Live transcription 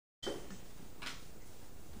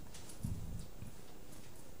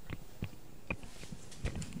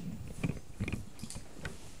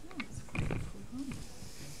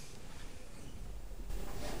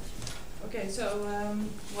so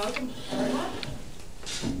welcome everyone.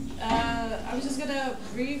 I'm just gonna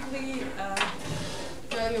briefly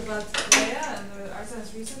tell you about CLEA and the Art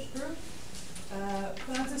Science Research Group.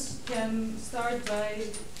 Francis can start by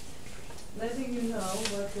letting you know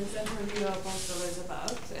what the Jendreiko postdoc is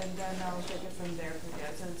about, and then I'll take it from there for the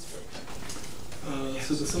Art Science Group.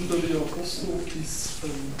 So the Jendreiko postdoc is a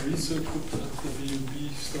research group at the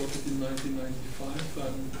VUB, started in 1995.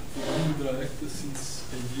 I'm the new director since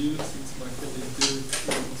a year, since my colleague David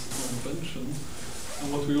mentioned.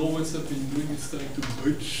 And what we always have been doing is trying to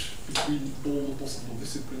bridge between all the possible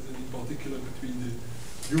disciplines, and in particular between the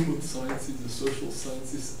human sciences, the social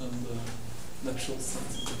sciences, and the natural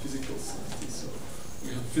sciences, the physical sciences. So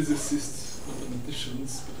we have physicists,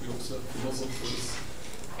 mathematicians, but we also have philosophers,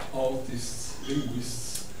 artists,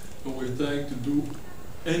 linguists, and we're trying to do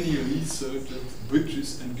any research that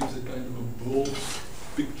bridges and gives a kind of a broad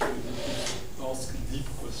picture that asks deep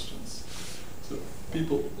questions. So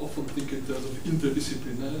people often think in terms of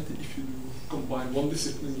interdisciplinarity. If you combine one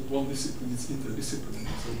discipline with one discipline, it's interdisciplinary.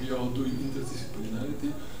 So we are doing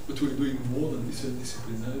interdisciplinarity, but we're doing more than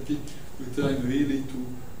interdisciplinarity. We're trying really to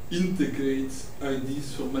integrate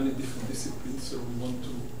ideas from many different disciplines. So we want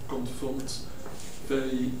to confront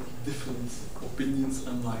very different opinions,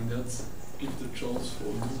 and like that give the chance for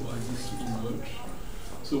new ideas to emerge.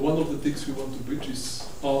 So one of the things we want to bridge is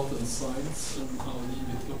art and science, and I'll leave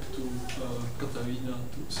it up to Katharina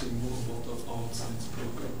to say more about our art science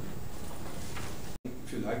program.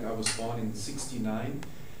 If you like, I was born in '69,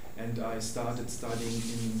 and I started studying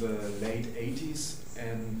in the late '80s,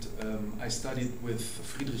 and I studied with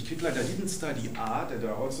Friedrich Kittler. I didn't study art, and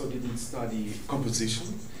I also didn't study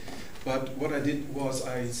composition. But what I did was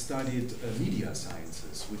I studied media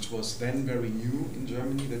sciences, which was then very new in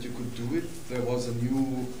Germany that you could do it. There was a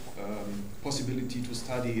new possibility to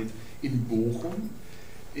study it in Bochum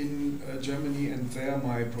in Germany, and there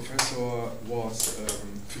my professor was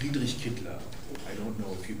Friedrich Kittler. I don't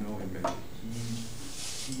know if you know him. And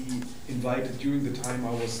he invited, during the time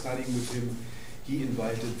I was studying with him, he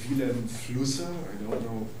invited Wilhelm Flusser. I don't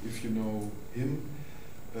know if you know him.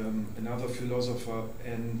 Another philosopher,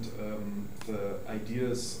 and the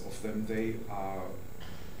ideas of them, they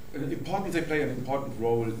play an important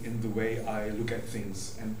role in the way I look at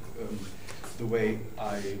things and the way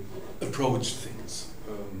I approach things.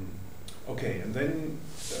 Okay, and then,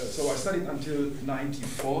 so I studied until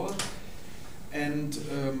 '94, and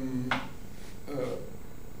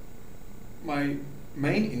my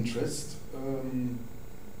main interest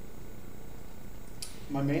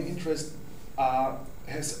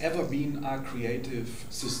has ever been our creative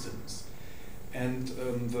systems. And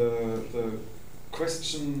the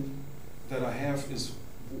question that I have is,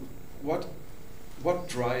 what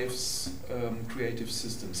drives creative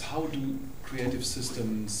systems? How do creative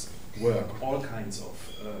systems work? All kinds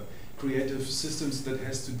of creative systems that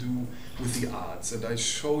has to do with the arts. And I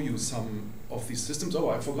show you some of these systems. Oh,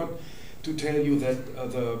 I forgot to tell you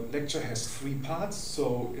that the lecture has 3 parts.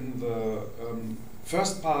 So in the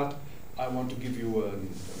first part, I want to give you a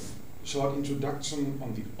short introduction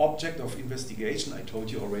on the object of investigation. I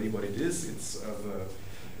told you already what it is. It's the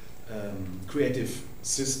creative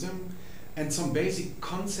system, and some basic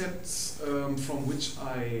concepts from which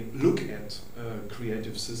I look at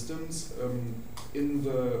creative systems. In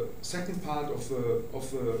the second part of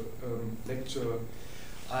the lecture,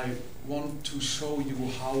 I want to show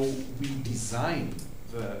you how we design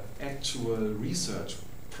the actual research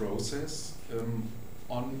process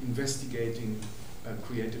on investigating a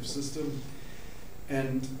creative system.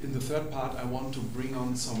 And in the third part, I want to bring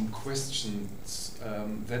on some questions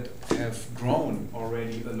that have grown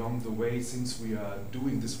already along the way since we are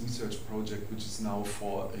doing this research project, which is now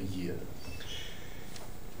for a year.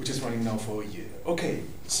 Which is running now for a year. Okay,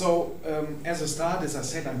 so as a start, as I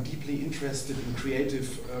said, I'm deeply interested in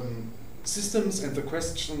creative systems, and the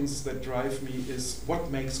questions that drive me is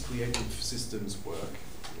what makes creative systems work?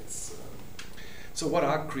 So what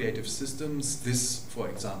are creative systems? This, for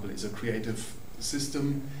example, is a creative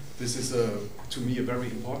system. This is, to me, a very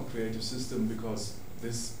important creative system, because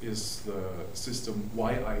this is the system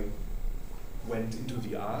why I went into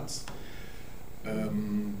the arts.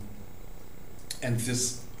 And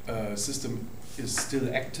this system is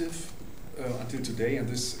still active until today, and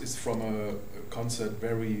this is from a concert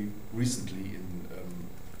very recently, in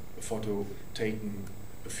a photo taken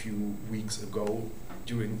a few weeks ago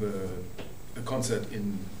during a concert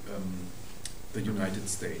in the United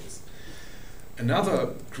States.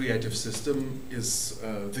 Another creative system is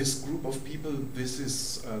this group of people. This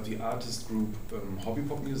is the artist group Hobby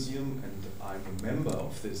Pop Museum, and I'm a member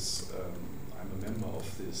of this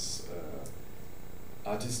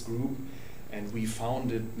artist group. And we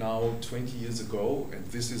found it now 20 years ago, and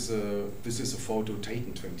this is a photo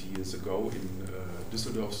taken 20 years ago in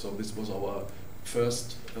Düsseldorf. So this was our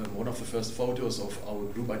first, one of the first photos of our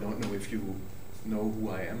group. I don't know if you know who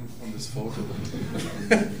I am on this photo.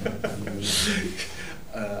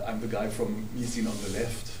 I'm the guy from Miesin on the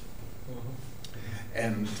left.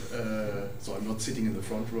 And so I'm not sitting in the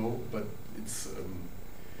front row, but it's,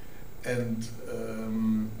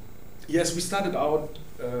 yes, we started out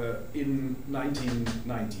in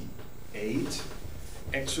 1998.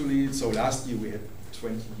 Actually, so last year we had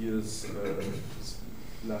 20 years,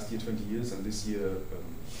 last year 20 years, and this year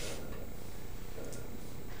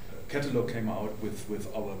catalog came out with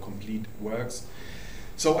our complete works.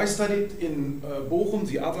 So I studied in Bochum.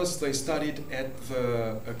 The others, they studied at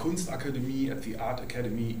the Kunstakademie, at the Art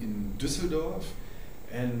Academy in Düsseldorf.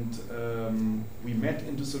 And we met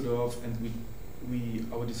in Düsseldorf, and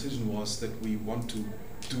our decision was that we want to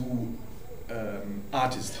do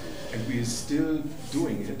artistry, and we are still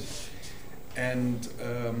doing it. And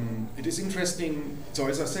it is interesting. So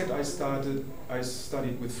as I said, I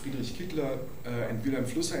studied with Friedrich Kittler and Wilhelm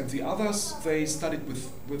Flusser, and the others, they studied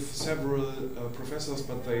with several professors,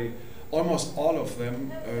 but they, almost all of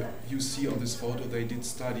them, you see on this photo, they did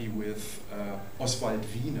study with Oswald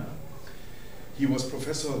Wiener. He was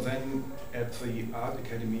professor then at the Art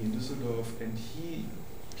Academy in Düsseldorf, and he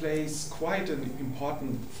plays quite an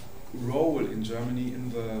important role in Germany in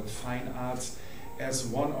the fine arts as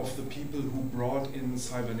one of the people who brought in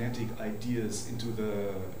cybernetic ideas into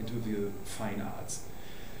the fine arts.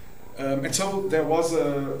 And so there was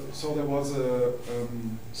so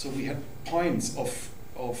we had points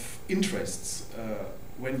of interests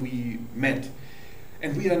when we met.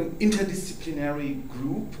 And we are an interdisciplinary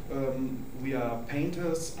group. We are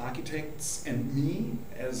painters, architects, and me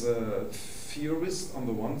as a theorist on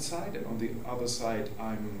the one side, and on the other side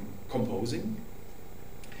I'm composing.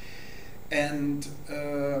 And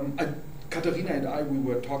Katharina and I, we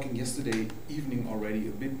were talking yesterday evening already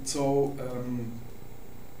a bit. So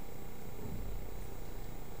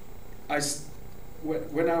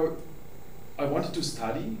when I wanted to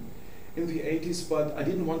study in the 80s, but I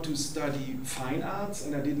didn't want to study fine arts,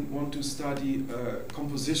 and I didn't want to study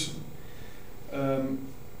composition.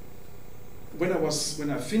 When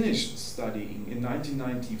I finished studying in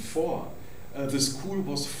 1994, the school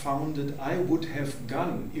was founded. I would have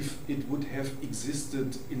gone if it would have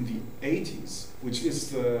existed in the 80s, which is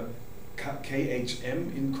the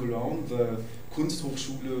KHM in Cologne, the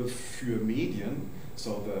Kunsthochschule für Medien,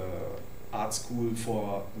 so the art school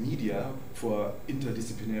for media, for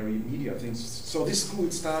interdisciplinary media things. So this school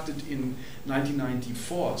started in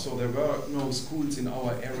 1994, so there were no schools in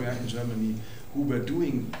our area in Germany who were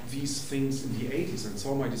doing these things in the 80s, and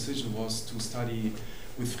so my decision was to study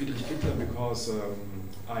with Friedrich Kittler because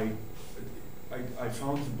I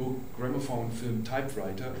found the book Gramophone Film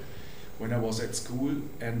Typewriter when I was at school,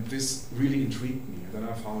 and this really intrigued me. And then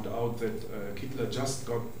I found out that Kittler just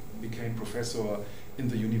became professor in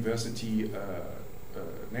the university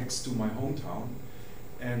next to my hometown,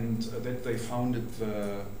 and that they founded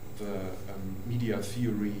the media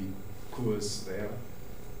theory course there.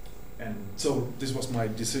 And so this was my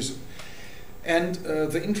decision. And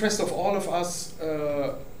the interest of all of us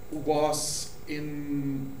was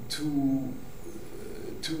to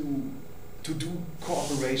do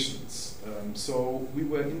cooperations. So we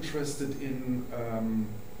were interested in,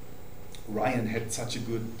 Ryan had such a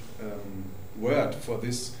good word for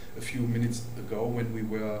this a few minutes ago when we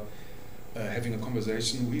were having a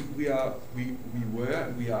conversation. We were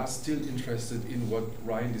and we are still interested in what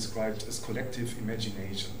Ryan described as collective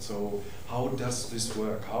imagination. So how does this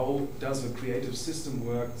work? How does a creative system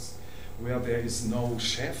work where there is no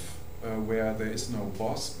chef, where there is no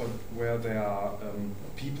boss, but where there are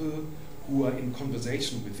people who are in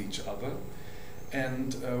conversation with each other,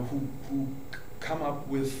 and who come up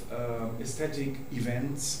with aesthetic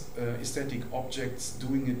events, aesthetic objects,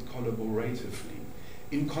 doing it collaboratively,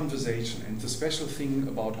 in conversation. And the special thing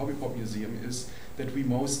about Hobby Pop Museum is that we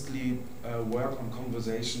mostly work on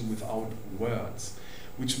conversation without words,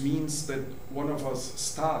 which means that one of us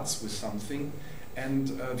starts with something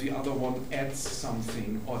and the other one adds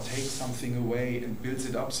something or takes something away and builds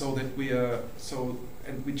it up, so that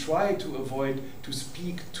and we try to avoid to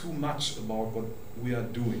speak too much about what we are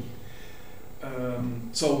doing.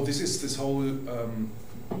 So this is this whole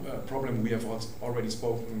problem. We have already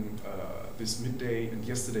spoken this midday and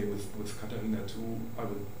yesterday with Katharina too. I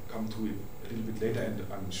will come to it a little bit later, and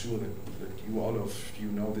I'm sure that you all of you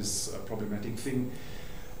know this problematic thing.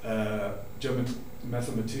 German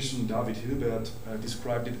mathematician David Hilbert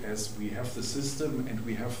described it as we have the system and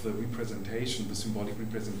we have the representation, the symbolic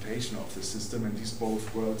representation of the system, and these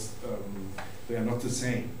both worlds, they are not the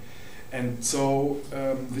same. And so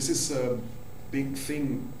this is a big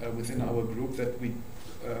thing within our group that we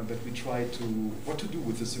try to, what to do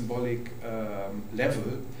with the symbolic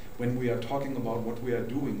level when we are talking about what we are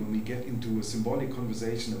doing. When we get into a symbolic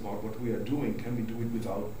conversation about what we are doing, can we do it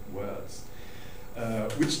without words?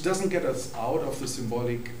 Which doesn't get us out of the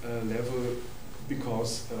symbolic level,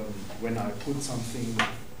 because when I put something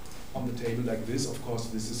on the table like this, of course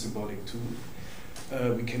this is symbolic too.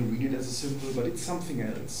 We can read it as a symbol, but it's something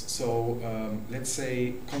else. So let's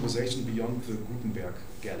say conversation beyond the Gutenberg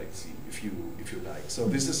galaxy, if you like. So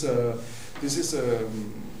this is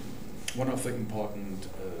one of the important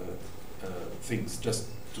things, just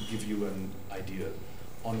to give you an idea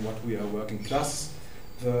on what we are working. Plus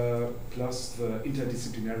the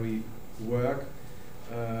interdisciplinary work.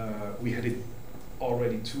 We had it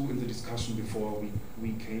already too in the discussion before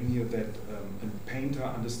we came here, that a painter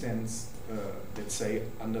understands, let's say,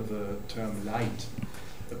 under the term light,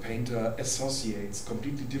 a painter associates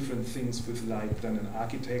completely different things with light than an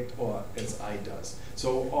architect or as I does.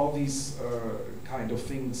 So all these kind of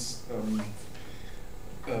things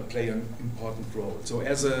play an important role. So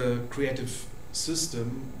as a creative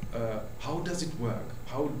system, how does it work?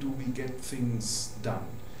 How do we get things done?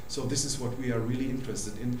 So this is what we are really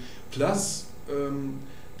interested in. Plus,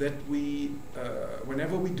 that we,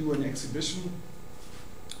 whenever we do an exhibition,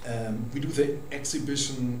 we do the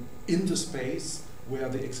exhibition in the space where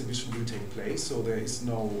the exhibition will take place. So there is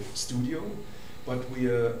no studio, but we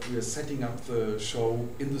are setting up the show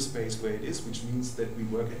in the space where it is, which means that we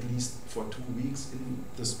work at least for 2 weeks in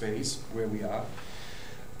the space where we are.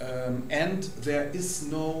 And there is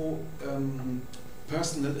no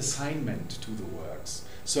personal assignment to the works.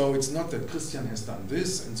 So it's not that Christian has done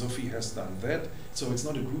this and Sophie has done that. So it's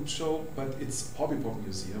not a group show, but it's Hobby Pop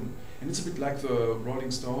Museum. And it's a bit like the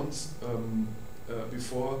Rolling Stones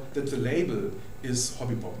before, that the label is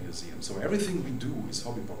Hobby Pop Museum. So everything we do is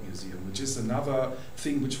Hobby Pop Museum, which is another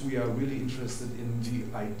thing which we are really interested in,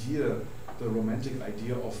 the idea, the romantic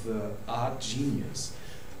idea of the art genius.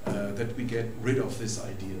 That we get rid of this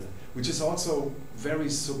idea, which is also very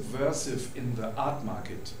subversive in the art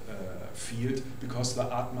market field, because the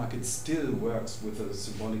art market still works with a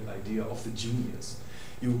symbolic idea of the genius.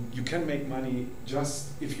 You can make money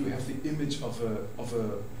just if you have the image of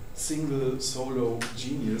a single solo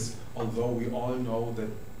genius, although we all know that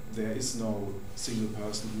there is no single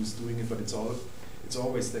person who's doing it, but it's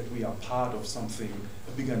always that we are part of something,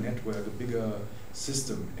 a bigger network, a bigger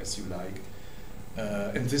system, as you like.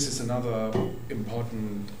 And this is another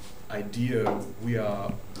important idea we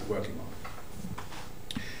are working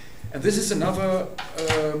on. And this is another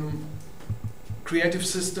creative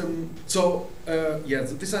system. So, yeah,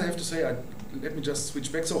 this I have to say, let me just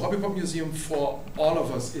switch back. So Hobby Pop Museum for all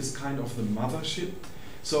of us is kind of the mothership.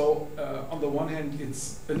 So on the one hand,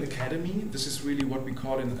 it's an academy. This is really what we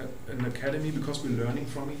call an academy, because we're learning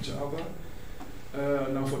from each other.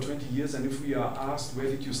 Now for 20 years, and if we are asked where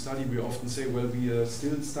did you study, we often say, well, we are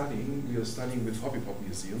still studying. We are studying with Hobby Pop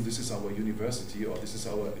Museum. This is our university, or this is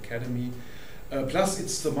our academy. Plus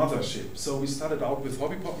it's the mothership. So we started out with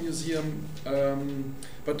Hobby Pop Museum,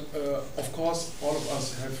 but of course all of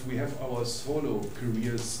us have our solo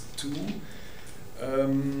careers too,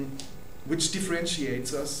 which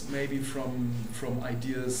differentiates us maybe from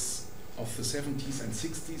ideas of the 70s and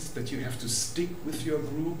 60s, that you have to stick with your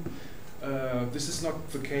group. This is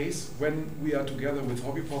not the case. When we are together with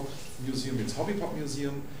Hobby Pop Museum, it's Hobby Pop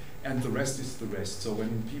Museum, and the rest is the rest. So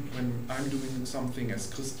when I'm doing something as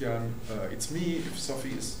Christian, it's me. If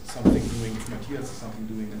Sophie is something doing, if Matthias is something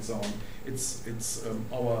doing, and so on, it's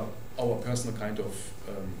our personal kind of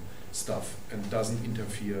stuff, and doesn't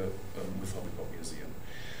interfere with Hobby Pop Museum.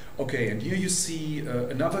 Okay, and here you see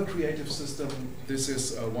another creative system. This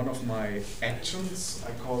is one of my actions.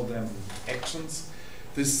 I call them actions.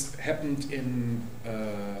 This happened in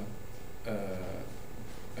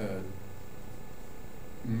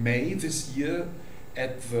May this year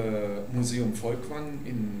at the Museum Volkwang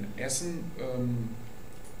in Essen.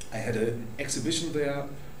 I had an exhibition there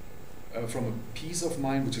from a piece of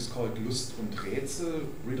mine which is called Lust und Rätsel,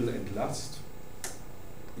 Riddle and Lust,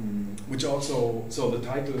 which also, so the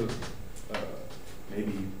title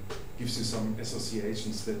maybe gives you some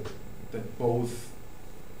associations that both,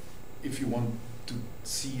 if you want to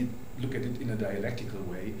see it, look at it in a dialectical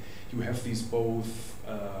way, you have these both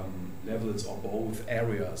levels or both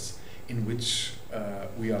areas in which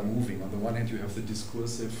we are moving. On the one hand, you have the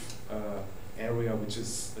discursive area which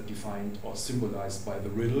is defined or symbolized by the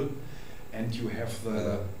riddle, and you have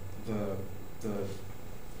the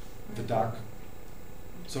dark.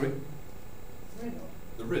 Sorry.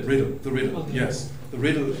 The riddle. The riddle. Okay. Yes, the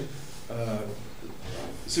riddle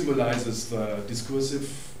symbolizes the discursive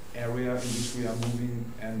area in which we are moving,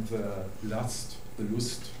 and the lust,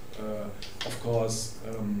 of course,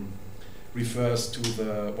 refers to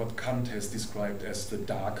what Kant has described as the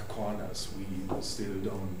dark corners we still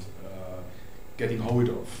don't getting hold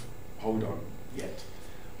on yet,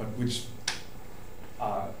 but which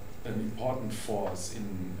are an important force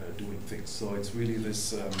in doing things. So it's really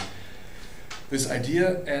this this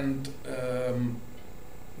idea, and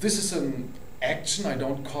this is an action. I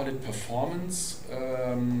don't call it performance.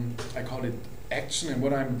 I call it action, and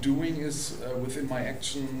what I'm doing is within my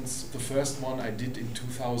actions. The first one I did in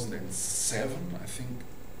 2007, I think.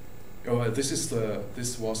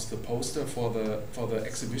 This was the poster for the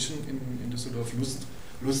exhibition in Düsseldorf,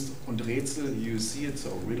 Lust und Rätsel. You see it,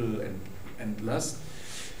 so riddle and lust.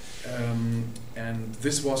 And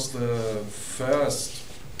this was the first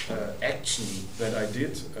action that I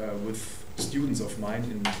did with students of mine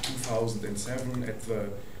in 2007 at the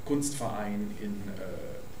Kunstverein in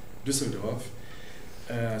Düsseldorf.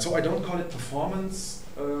 So I don't call it performance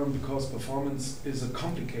because performance is a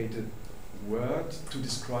complicated word to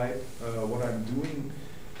describe what I'm doing.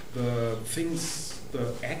 The things,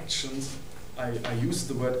 the actions, I use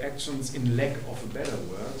the word actions in lack of a better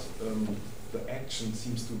word. The action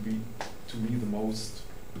seems to be, to me, the most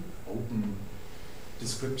open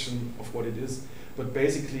description of what it is. But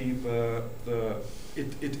basically,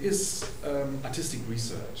 it is artistic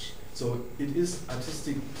research. So it is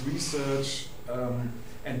artistic research,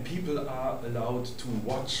 and people are allowed to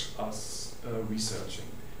watch us researching.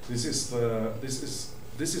 This is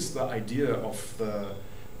the idea of the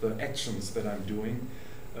actions that I'm doing.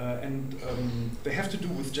 And they have to do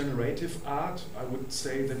with generative art. I would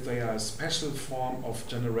say that they are a special form of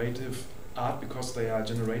generative art because they are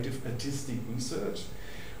generative artistic research,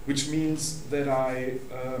 which means that I,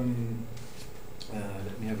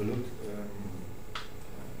 let me have a look.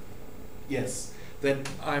 Yes, that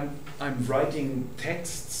I'm writing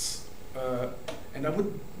texts, and I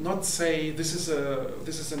would not say this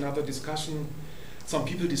is another discussion. Some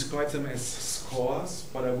people describe them as scores,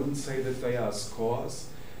 but I wouldn't say that they are scores.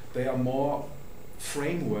 They are more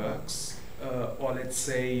frameworks, or let's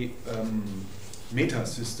say meta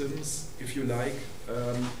systems, if you like,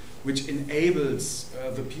 which enables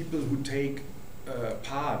the people who take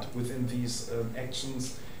part within these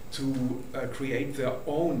actions to create their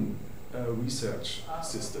own research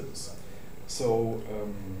systems. So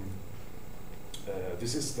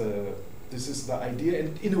this is the idea,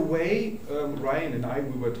 and in a way, Ryan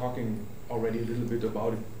and we were talking already a little bit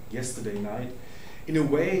about it yesterday night. In a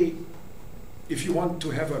way, if you want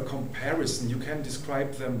to have a comparison, you can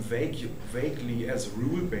describe them vaguely as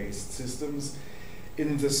rule-based systems,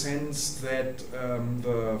 in the sense that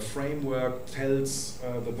the framework tells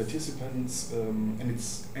the participants, and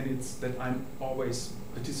it's that I'm always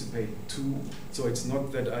participate too. So it's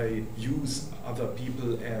not that I use other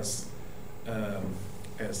people as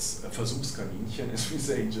Versuchskaninchen, as we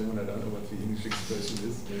say in German. I don't know what the English expression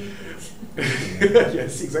is.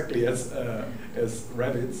 Yes, exactly, as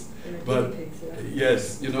rabbits. But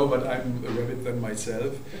yes, but I'm a rabbit than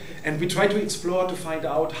myself. And we try to explore to find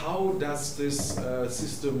out how does this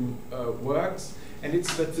system works. And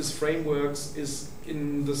it's that this framework is,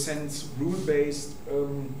 in the sense, rule-based.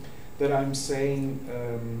 That I'm saying.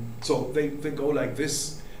 So they go like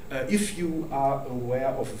this. If you are aware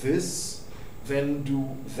of this, then do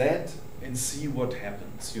that and see what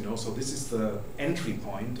happens. So this is the entry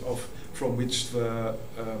point from which the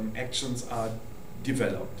actions are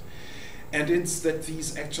developed, and it's that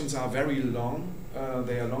these actions are very long.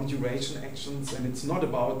 They are long duration actions, and it's not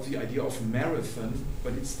about the idea of marathon,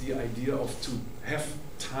 but it's the idea of to have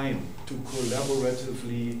time to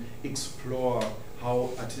collaboratively explore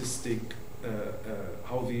how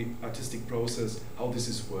the artistic process, how this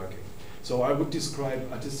is working. So I would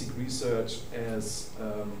describe artistic research as,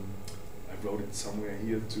 I wrote it somewhere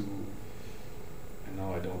here too, and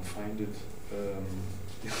now I don't find it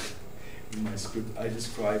in my script. I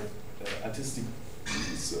describe artistic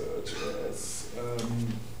research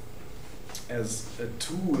as a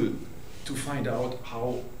tool to find out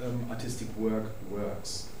how artistic work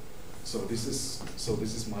works. So this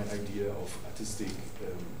is my idea of artistic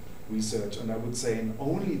research, and I would say, and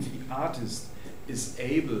only the artist is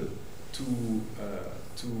able to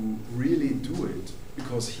really do it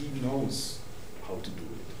because he knows how to do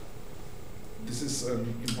it. This is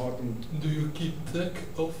important. Do you keep track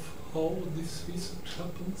of how this research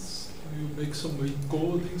happens? Do you make some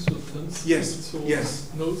recordings or Yes, or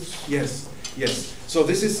yes. notes? Yes, yes. So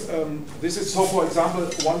this is so. For example,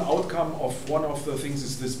 one outcome of one of the things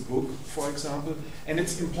is this book, for example, and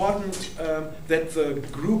it's important that the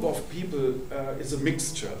group of people is a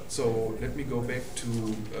mixture. So let me go back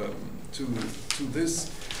to this.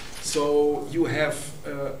 So you have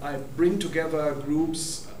I bring together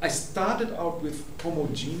groups. I started out with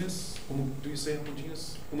homogeneous. Do you say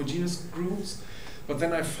homogeneous? Homogeneous groups. But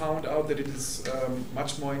then I found out that it is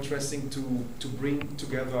much more interesting to bring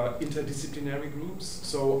together interdisciplinary groups.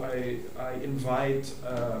 So I invite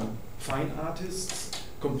fine artists,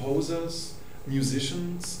 composers,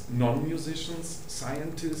 musicians, non-musicians,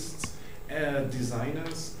 scientists,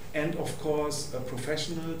 designers, and of course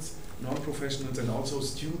professionals, non-professionals, and also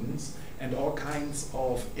students, and all kinds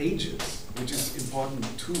of ages, which is important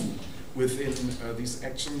too within these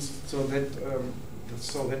actions, so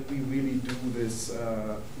that we really do this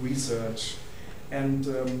research. And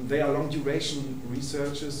they are long duration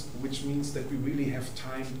researches, which means that we really have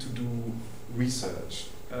time to do research.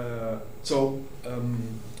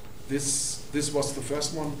 This was the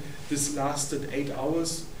first one. This lasted 8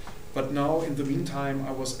 hours, but now in the meantime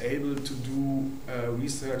I was able to do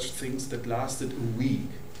research things that lasted a week.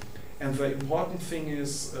 And the important thing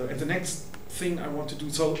is, and the next thing I want to do,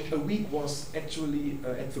 so a week was actually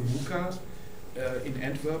at the MUCA in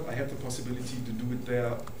Antwerp. I had the possibility to do it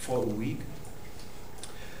there for a week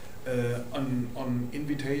on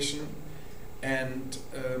invitation, and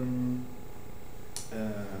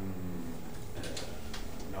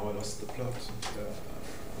now I lost the plot.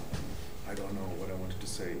 I don't know what I wanted to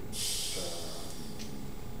say.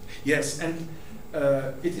 Yes, and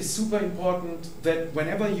it is super important that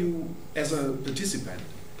whenever you, as a participant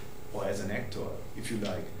or as an actor, if you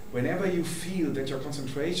like, whenever you feel that your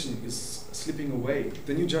concentration is slipping away,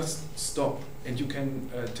 then you just stop and you can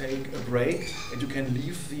take a break and you can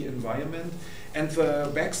leave the environment. And the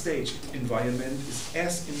backstage environment is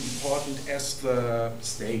as important as the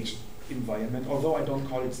stage environment, although I don't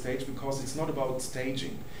call it stage because it's not about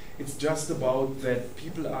staging. It's just about that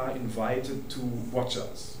people are invited to watch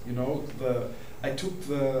us. You know, I took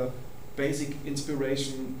the basic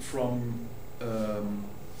inspiration from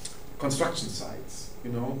construction sites,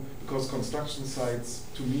 you know, because construction sites,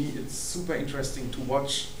 to me, it's super interesting to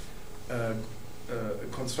watch a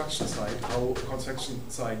construction site, how a construction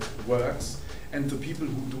site works, and the people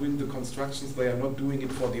who are doing the constructions, they are not doing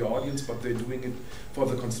it for the audience, but they're doing it for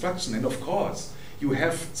the construction. And of course, you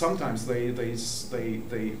have, sometimes they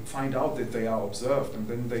find out that they are observed, and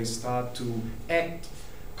then they start to act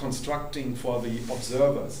constructing for the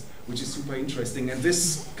observers, which is super interesting. And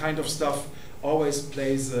this kind of stuff always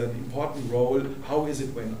plays an important role. How is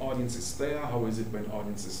it when audience is there? How is it when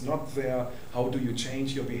audience is not there? How do you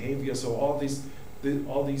change your behavior? So all these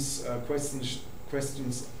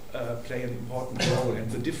questions play an important role,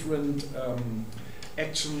 and the different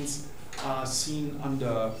actions are seen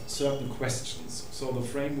under certain questions. So the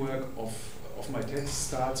framework of my text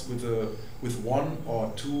starts with one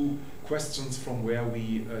or two questions from where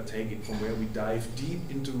we take it, from where we dive deep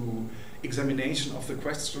into examination of the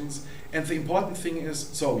questions. And the important thing is,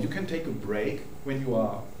 so you can take a break when you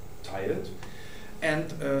are tired,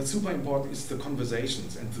 and super important is the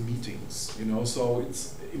conversations and the meetings, you know. So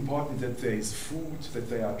it's important that there is food, that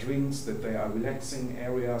there are drinks, that there are relaxing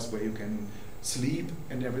areas where you can sleep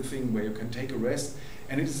and everything, where you can take a rest.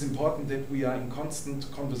 And it is important that we are in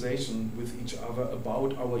constant conversation with each other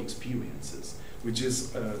about our experiences, which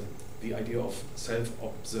is the idea of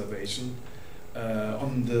self-observation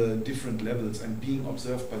on the different levels and being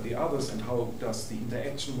observed by the others, and how does the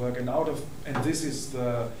interaction work. And this is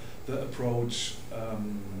the approach.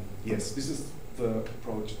 Yes, this is the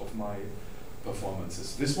approach of my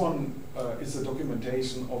performances. This one is a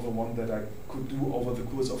documentation of a one that I could do over the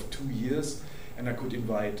course of 2 years, and I could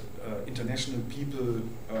invite international people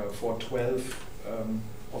for 12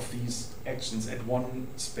 of these actions at one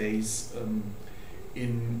space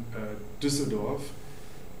in Düsseldorf.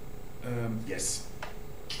 Yes.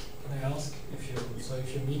 Can I ask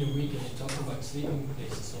if you meet a week and you're talking about sleeping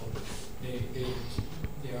places, so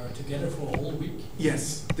they are together for a whole week?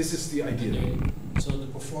 Yes, this is the idea. So the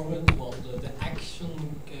performance, well, the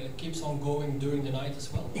action keeps on going during the night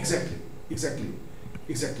as well? Exactly.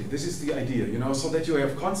 This is the idea, you know, so that you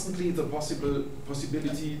have constantly the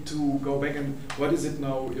possibility to go back and what is it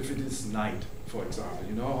now if it is night, for example,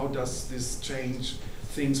 you know, how does this change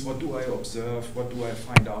things, what do I observe, what do I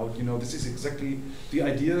find out, you know, this is exactly the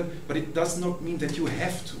idea, but it does not mean that you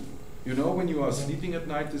have to, you know, when you are sleeping at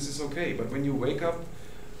night this is okay, but when you wake up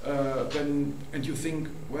and you think,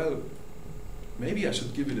 well, maybe I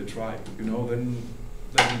should give it a try. You know, then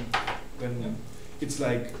it's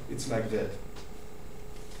like that.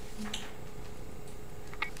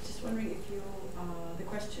 Just wondering if you the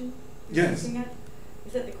question Yes. looking at,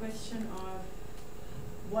 is that the question of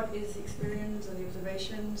what is the experience and the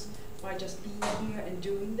observations by just being here and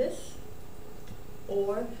doing this?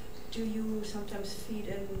 Or do you sometimes feed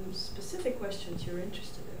in specific questions you're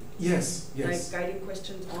interested in? Yes, yes. Like guiding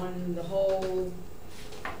questions on the whole.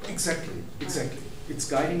 Exactly. It's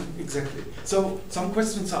guiding, exactly. So some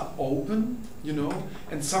questions are open, you know,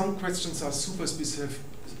 and some questions are super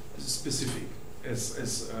specific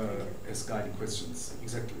as guiding questions.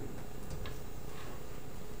 Exactly.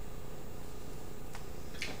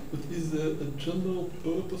 But is there a general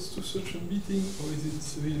purpose to such a meeting, or is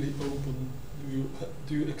it really open?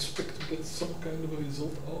 Do you expect to get some kind of a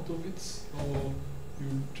result out of it, or you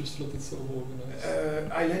just let it self-organize?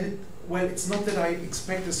 I let it. Well, it's not that I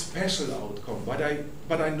expect a special outcome, but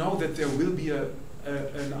I know that there will be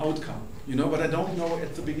an outcome, you know. But I don't know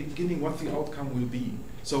at the beginning what the outcome will be.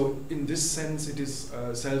 So in this sense, it is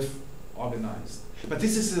self-organized. But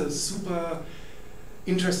this is a super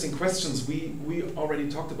interesting questions. We already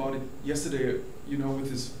talked about it yesterday, you know, with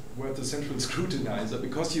this word, the central scrutinizer,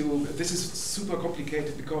 because this is super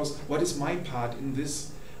complicated, because what is my part in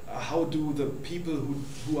this? How do the people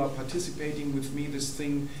who are participating with me this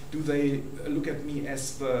thing, do they look at me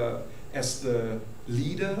as the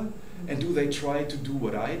leader, and do they try to do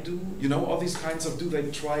what I do? You know, all these kinds of, do they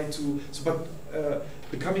try to, but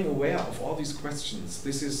becoming aware of all these questions,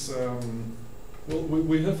 this is well,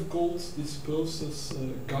 we have called this process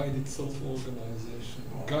guided self-organization.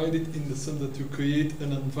 Guided in the sense that you create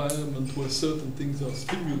an environment where certain things are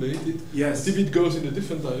stimulated. Yes. If it goes in a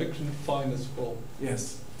different direction, fine as well.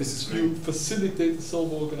 Yes. This is You facilitate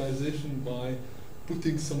self-organization by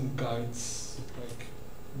putting some guides, like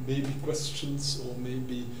maybe questions or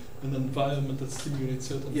maybe an environment that stimulates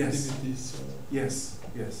certain activities. Yes,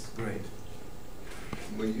 great.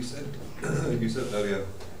 Well, you said earlier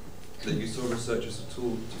that you saw research as a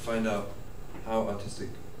tool to find out how artistic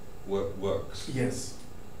work works. Yes.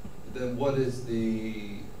 Then what is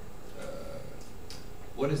the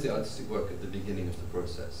artistic work at the beginning of the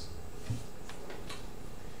process?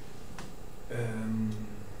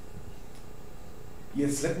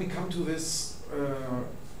 Yes, let me come to this.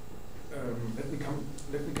 Let me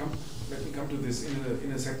come to this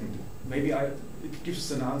in a second. Maybe it gives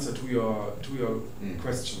an answer to your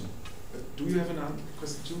question. Do you have an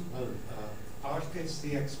question too? Well, art is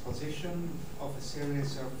the exposition of a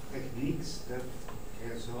series of techniques that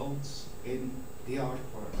results in the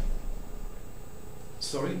artwork.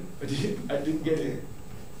 Sorry, I didn't get it.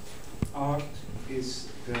 Art is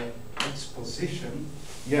the exposition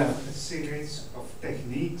of a series of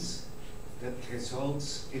techniques that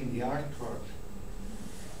results in the artwork.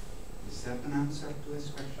 Is that an answer to his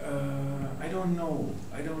question? I don't know.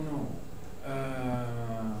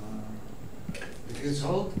 The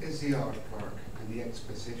result is the artwork, and the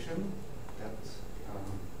exposition that,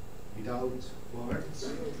 without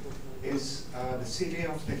words, is the series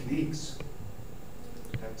of techniques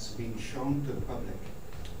that's being shown to the public.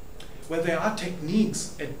 Well, there are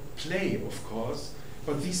techniques at play, of course,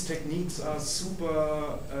 but these techniques are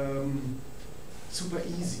super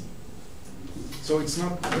easy. So it's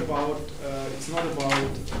not about what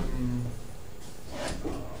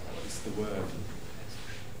is the word?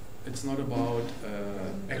 It's not about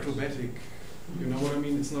acrobatic. You know what I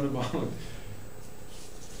mean? It's not about.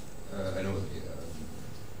 I know.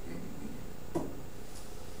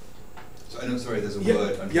 So I know. Sorry, there's a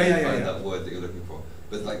word. I'm trying to find that word that you're looking for.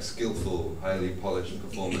 But like skillful, highly polished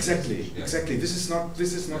performance. Exactly. This is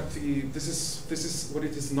what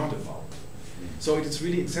it is not about. So it is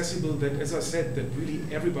really accessible that, as I said, that really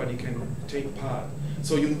everybody can take part.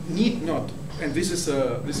 So you need not, and this is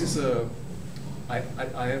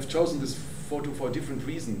I have chosen this photo for a different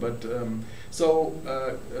reason, but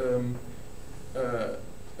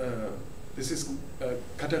this is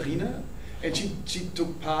Katharina, and she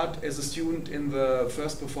took part as a student in the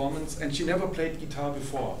first performance, and she never played guitar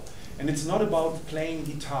before. And it's not about playing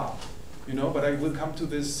guitar, you know, but I will come to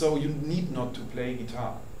this, so you need not to play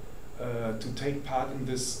guitar to take part in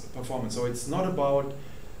this performance. So it's not about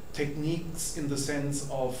techniques in the sense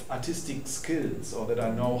of artistic skills, or that I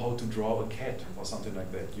know how to draw a cat or something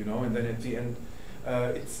like that, you know, and then at the end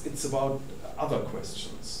it's about other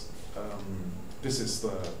questions. This is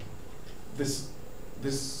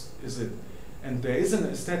it. And there is an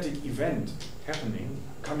aesthetic event happening,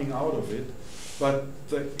 coming out of it, but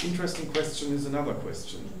the interesting question is another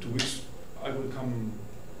question, to which I will come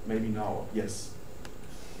maybe now. Yes.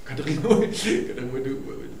 Katharina,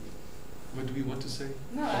 what do we want to say?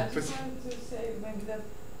 No, I just wanted to say maybe that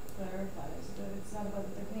clarifies that it's not about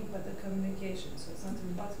the technique but the communication. So it's not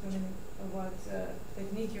about what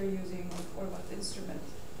technique you're using or what instrument.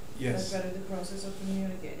 Yes. But rather the process of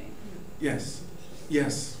communicating. Yes.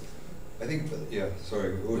 Yes. I think,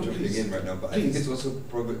 sorry, we're all No, jumping please. in right now, but I think it's also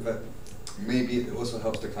probably that maybe it also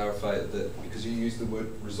helps to clarify that because you use the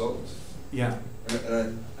word result, Yeah.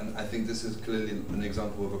 and I think this is clearly an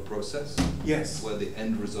example of a process Yes. where the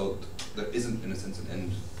end result, there isn't in a sense an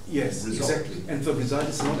end Yes, result. exactly. And the result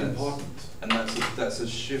is not That's- important. And that's a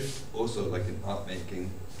shift also, like in art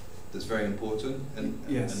making, that's very important. And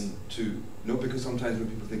Yes. and because sometimes when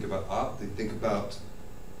people think about art, they think about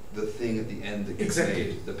the thing at the end that gets Exactly.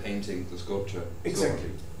 made, the painting, the sculpture.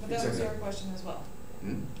 Exactly. But that was Exactly. your question as well.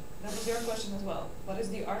 Hmm? That was your question as well. What is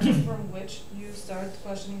the art from which you start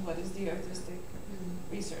questioning what is the artistic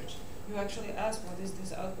research? You actually asked what is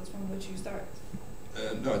this output from which you start?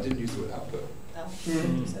 No, I didn't use the word output. No,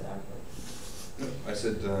 Mhm. you said output. No, I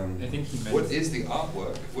said, I think he meant. what is the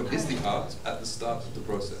artwork? What is the art at the start of the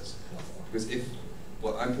process? Because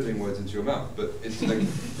I'm putting words into your mouth, but it's like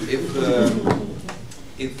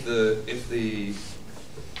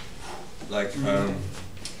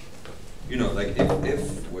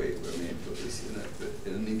wait, let me put this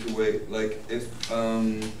in a neater way. Like if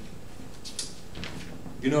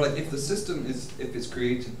the system is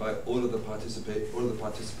created by all of the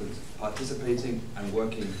participants participating and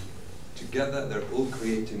working together,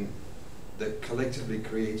 they're collectively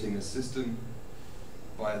creating a system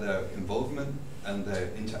by their involvement and their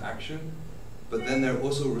interaction, but then they're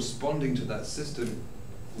also responding to that system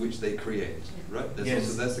which they create, right?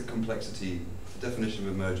 Yes. That's the complexity definition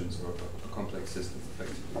of emergence, or a complex system,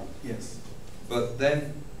 effectively. Yes. But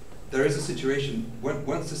then there is a situation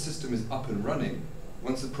once the system is up and running,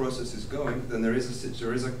 once the process is going, then there is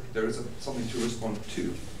something to respond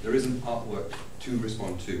to. There is an artwork to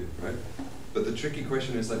respond to, right? But the tricky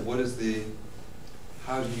question is like, what's the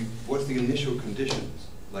initial conditions?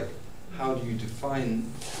 Like, how do you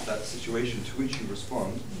define that situation to which you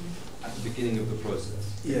respond at the beginning of the process?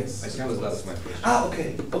 Yes. I suppose that's my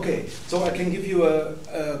question. Okay. So I can give you a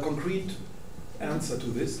concrete answer to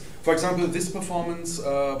this. For example, this performance,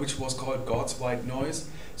 which was called God's White Noise.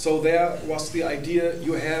 So there was the idea: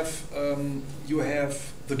 you have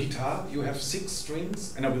the guitar, you have 6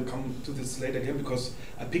 strings, and I will come to this later again because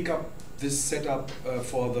I pick up this setup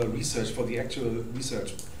for the actual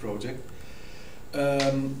research project.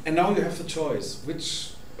 And now you have the choice: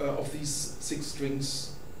 which of these 6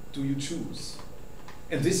 strings do you choose?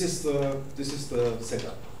 And this is the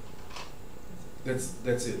setup.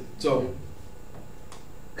 That's it. So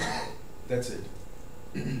that's it.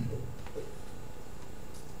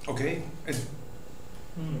 Okay.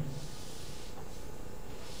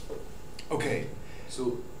 Okay.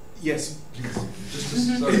 So yes, please.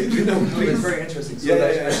 Sorry, No, it's please. very interesting. So,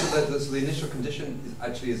 so the initial condition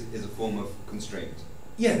is a form of constraint.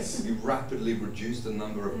 Yes. You rapidly reduce the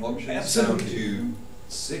number of options Absolutely. down to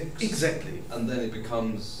 6. Exactly. And then it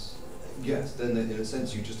becomes, then in a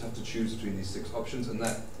sense you just have to choose between these 6 options, and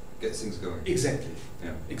that gets things going. Exactly.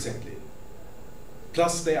 Yeah. Exactly.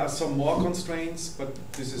 Plus there are some more constraints, but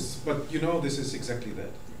this is exactly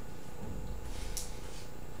that.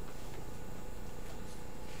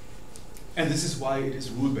 And this is why it is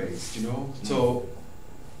rule-based, So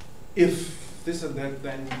if this and that,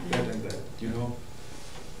 then that and that,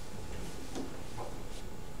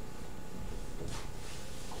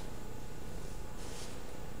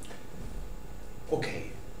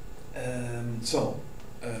 Okay.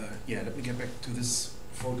 Let me get back to this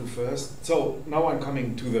photo first. So now I'm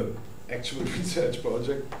coming to the actual research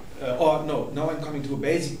project. Now I'm coming to a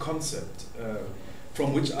basic concept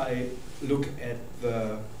from which I look at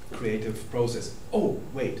the creative process. Oh,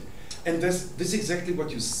 wait. And this is exactly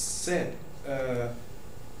what you said, that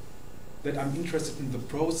I'm interested in the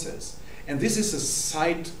process. And this is a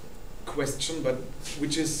side question, but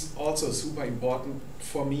which is also super important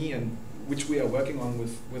for me and which we are working on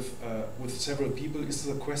with several people, is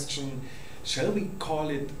the question, shall we call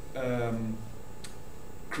it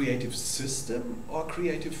creative system or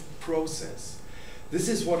creative process? This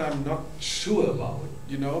is what I'm not sure about,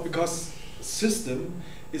 because system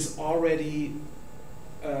is already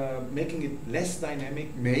making it less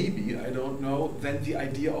dynamic, maybe, I don't know, than the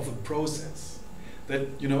idea of a process.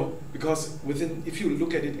 That, because if you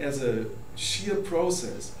look at it as a sheer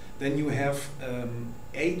process, then you have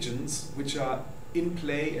agents which are in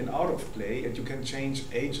play and out of play, and you can change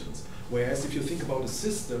agents. Whereas if you think about a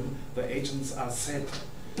system, the agents are set.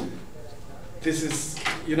 This is,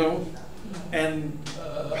 and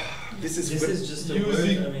this is just a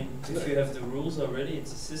word. I mean, if you have the rules already,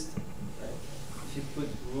 it's a system, right? if you put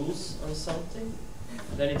rules on something,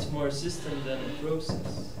 then it's more a system than a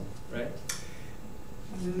process, right?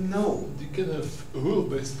 No. You can have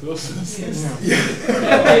rule-based processes.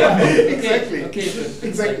 Okay, Exactly. Okay, but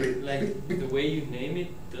Exactly. like the way you name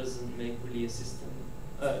it doesn't make really a system.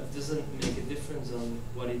 Doesn't make a difference on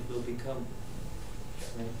what it will become.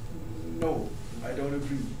 Right? No, I don't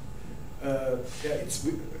agree. Yeah, it's.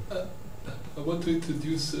 I want to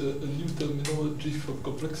introduce a new terminology for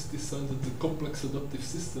complex design, the complex adaptive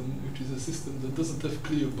system, which is a system that doesn't have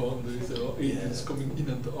clear boundaries. There are agents coming in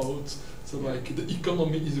and out. So like the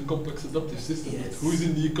economy is a complex adaptive system, but who is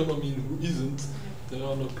in the economy and who isn't, there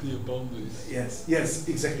are no clear boundaries. Yes,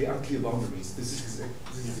 exactly, unclear boundaries. This is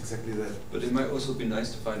exactly that. But it might also be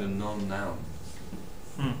nice to find a non-noun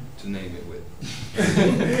to name it with.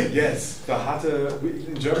 Yes, the harte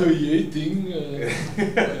in German. Creating, yeah.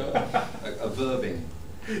 A verbing.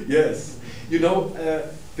 Yes, you know,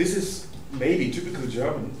 this is maybe typical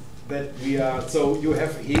German that we are. So you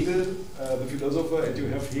have Hegel, the philosopher, and you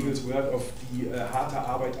have Hegel's word of the harte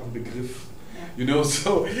Arbeit am Begriff. You know,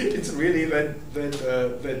 so it's really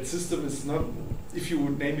that system is not. If you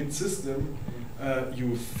would name it system,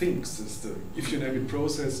 you think system. If you name it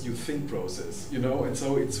process, you think process. You know, and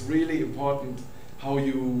so it's really important how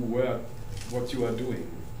you word what you are doing.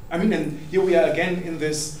 I mean, and here we are again in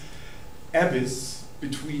this abyss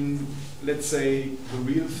between, let's say, the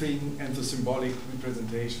real thing and the symbolic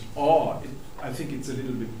representation. Or I think it's a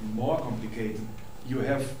little bit more complicated. You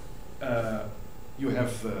have the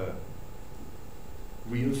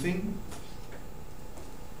real thing,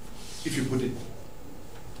 if you put it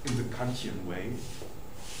in the Kantian way,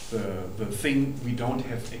 the thing we don't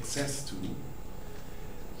have access to.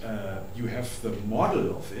 You have the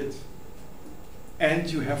model of it,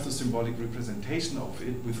 and you have the symbolic representation of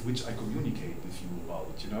it with which I communicate with you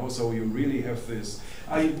about, you know. So you really have this.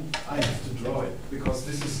 I have to draw it because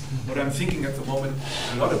this is what I'm thinking at the moment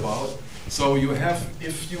a lot about. So you have,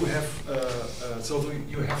 if you have,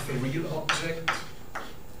 you have the real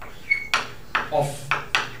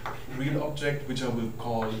object, which I will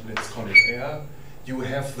call, let's call it air. You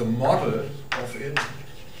have the model of it,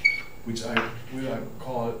 which I will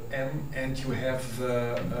call M, and you have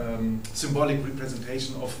the symbolic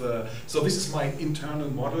representation of the. So this is my internal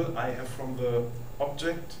model I have from the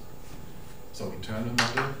object. So internal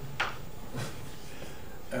model.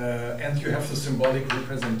 And you have the symbolic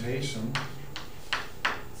representation,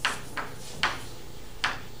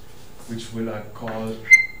 which will I call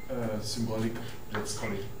symbolic, let's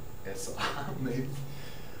call it SR maybe.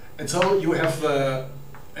 And so you have the,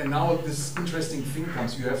 and now this interesting thing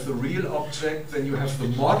comes, you have the real object, then you have the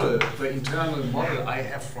model, the internal model I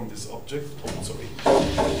have from this object, oh sorry.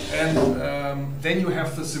 And then you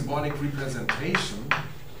have the symbolic representation,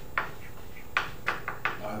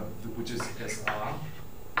 which is SR.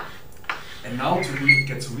 And now to me it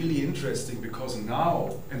gets really interesting because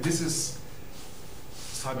now, and this is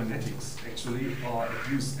cybernetics actually are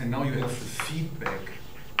used, and now you have the feedback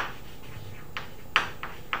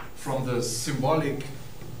from the symbolic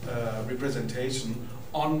representation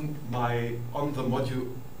on the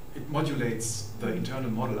module. It modulates the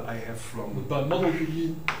internal model I have from. By model you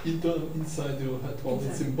mean internal inside your head, while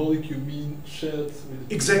in symbolic you mean shared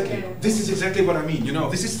with. Exactly. This is exactly what I mean. You know,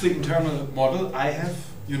 this is the internal model I have.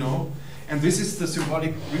 You know, and this is the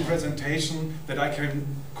symbolic representation that I can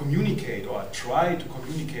communicate or try to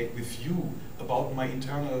communicate with you about my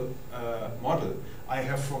internal model I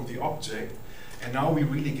have from the object. And now we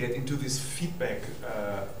really get into this feedback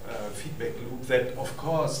loop that, of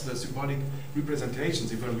course, the symbolic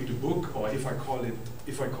representations. If I read a book, or if I call it,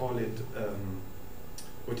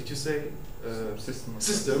 what did you say?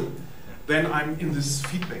 System. Then I'm in this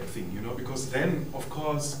feedback thing, you know, because then, of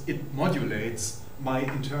course, it modulates my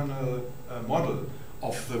internal model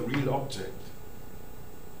of the real object.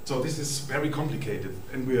 So this is very complicated,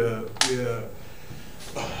 and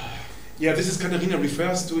yeah, this is Katharina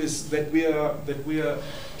refers to is that we are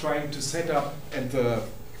trying to set up, and the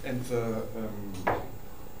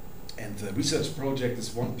research project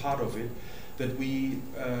is one part of it, that we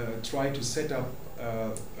try to set up.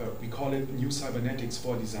 We call it New Cybernetics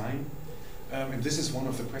for Design, and this is one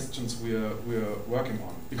of the questions we're working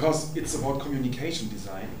on, because it's about communication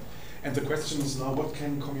design, and the question is now, what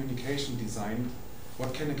can communication design?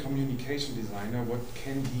 What can a communication designer? What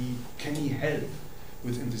can he help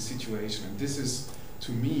within this situation? And this is,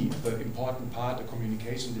 to me, the important part a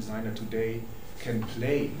communication designer today can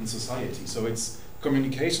play in society. So it's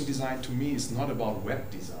communication design to me is not about web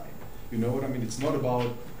design. You know what I mean? It's not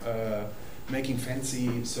about making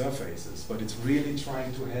fancy surfaces, but it's really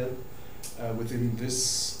trying to help within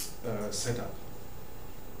this setup.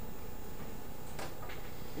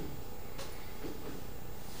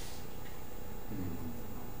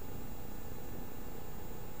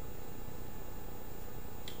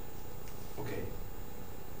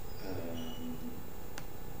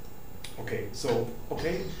 so,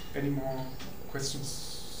 okay, any more questions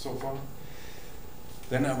so far?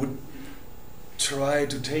 Then I would try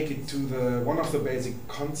to take it to one of the basic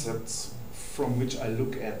concepts from which I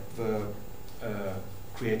look at the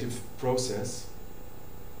creative process.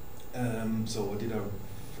 So what did I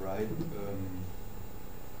write?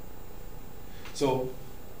 So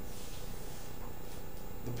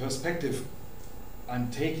the perspective I'm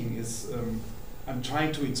taking is I'm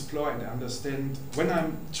trying to explore and understand. When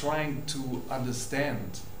I'm trying to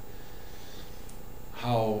understand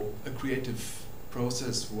how a creative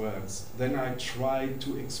process works, then I try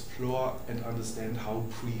to explore and understand how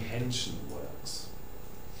prehension works.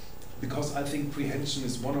 Because I think prehension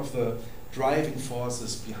is one of the driving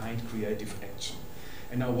forces behind creative action.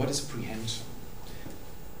 And now, what is prehension?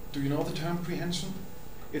 Do you know the term prehension?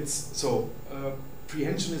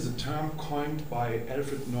 Prehension is a term coined by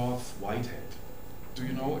Alfred North Whitehead. Do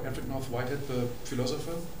you know Alfred North Whitehead, the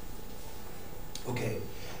philosopher? Okay,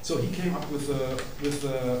 so he came up with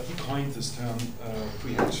he coined this term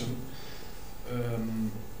prehension,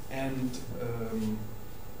 and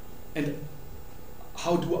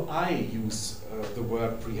how do I use the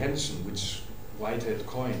word prehension, which Whitehead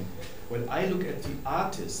coined? Well, I look at the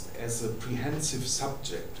artist as a prehensive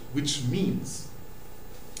subject, which means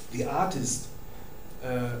the artist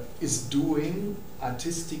is doing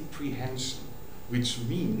artistic prehension, which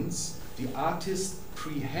means the artist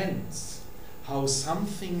prehends how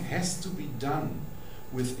something has to be done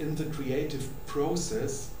within the creative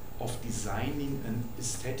process of designing an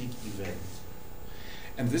aesthetic event.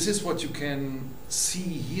 And this is what you can see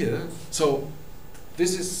here. So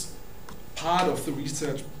this is part of the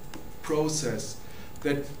research process,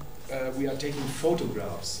 that we are taking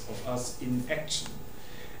photographs of us in action.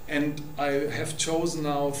 And I have chosen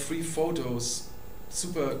now 3 photos,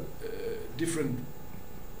 super different,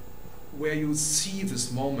 where you see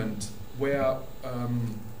this moment where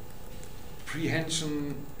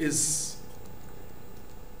prehension is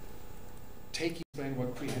taking, explain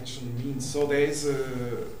what prehension means. So there is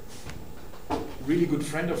a really good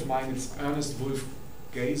friend of mine, it's Ernest Wolf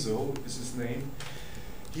Gazo is his name.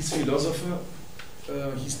 He's a philosopher.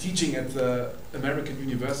 He's teaching at the American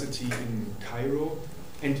University in Cairo,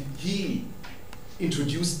 and he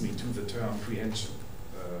introduced me to the term prehension.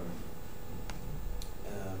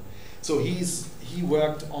 So he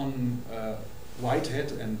worked on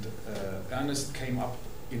Whitehead, and Ernest came up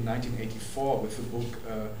in 1984 with the book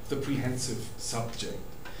The Prehensive Subject.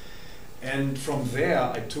 And from there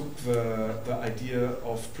I took the idea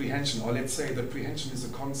of prehension, or let's say that prehension is a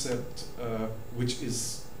concept which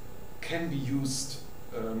can be used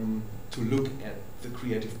to look at the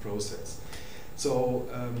creative process. So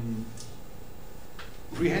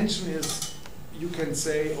prehension is, you can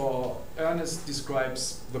say, or Ernest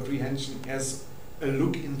describes the prehension as a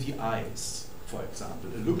look in the eyes, for example.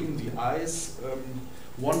 A look in the eyes,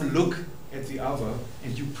 one look at the other,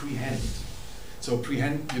 and you prehend. So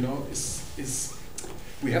prehend, is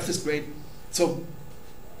we have this great, so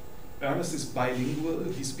Ernest is bilingual,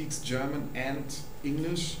 he speaks German and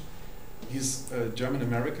English. He's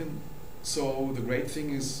German-American, so the great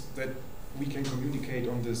thing is that we can communicate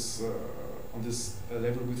on this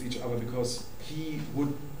level with each other, because he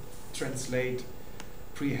would translate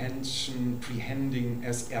prehending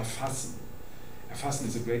as erfassen. Erfassen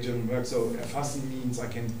is a great German word, so erfassen means I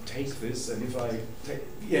can take this, and if I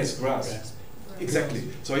grasp. Exactly.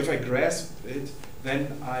 So if I grasp it,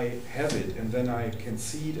 then I have it, and then I can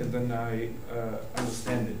see it, and then I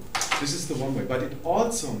understand it. This is the one way. But it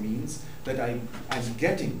also means that I'm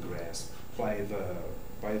getting grasped by the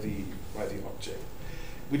object,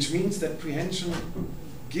 which means that prehension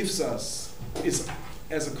is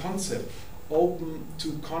as a concept open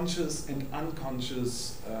to conscious and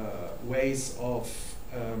unconscious ways of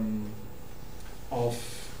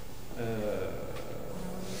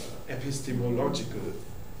epistemological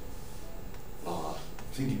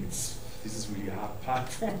thinking. This is really a hard part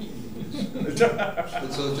for me.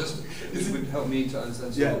 So just, if you would help me to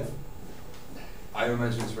understand. So yeah. I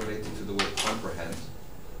imagine it's related to the word comprehend.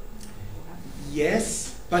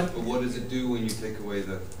 Yes, but what does it do when you take away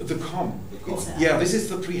the com? Yeah, this is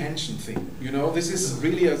the prehension thing. This is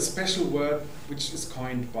really a special word which is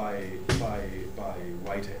coined by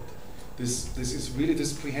Whitehead. This is really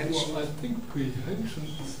this prehension. Well, I think prehension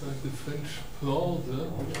is like the French plaude,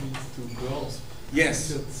 which means to grasp.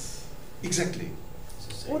 Yes, exactly.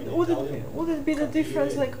 Would it be the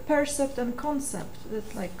difference, like percept and concept,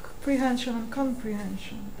 that like prehension and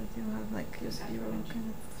comprehension, that you have like you kind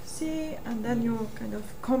of see, and then you kind of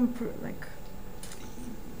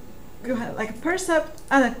you have like a percept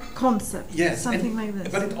and a concept, yes, something like this.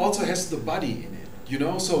 But it also has the body in it. You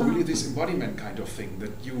know, so really this embodiment kind of thing,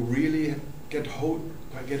 that you really get hold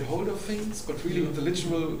of things, but really in the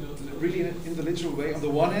literal, really in the literal way on the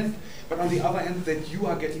one hand, but on the other hand that you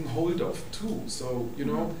are getting hold of too. So you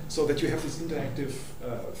know, so that you have this interactive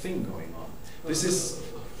thing going on. This is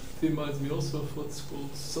reminds me also of what's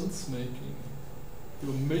called sense making.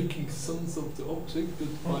 You're making sense of the object,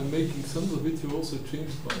 but by making sense of it, you're also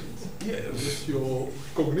changed by it. Yeah. Because your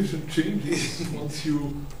cognition changes once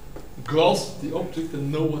you grasp the object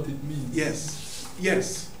and know what it means. Yes.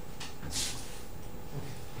 Yes.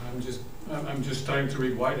 I'm just starting to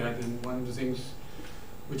read Whitehead, and one of the things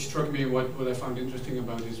which struck me, what I found interesting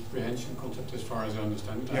about his prehension concept, as far as I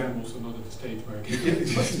understand it, Yeah. I'm also not at the stage where I can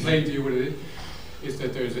explain to you what it is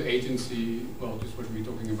that there's an agency, well, just what we're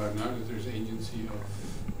talking about now, that there's agency of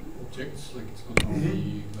objects, like it's not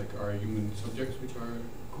only like our human subjects which are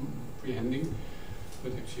comprehending,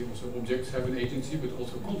 but actually also objects have an agency, but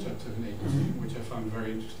also concepts have an agency, which I found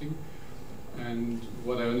very interesting. And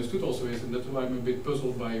what I understood also is, and that's why I'm a bit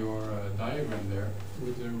puzzled by your diagram there,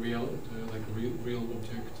 with the real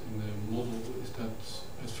object in the model, is that,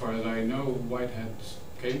 as far as I know, Whitehead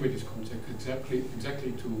came with this concept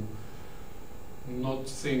exactly to not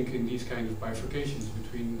think in these kind of bifurcations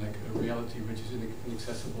between like a reality which is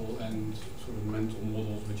inaccessible and sort of mental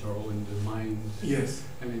models which are all in the mind. Yes.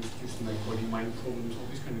 And introducing like body-mind problems, all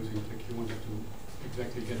these kind of things. Like you wanted to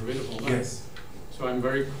exactly get rid of all that. Yes. So I'm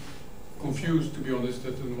very confused, to be honest,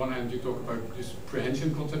 that on the one hand you talk about this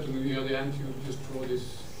prehension concept, and on the other hand you just draw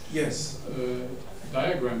this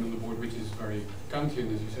diagram on the board, which is very Kantian,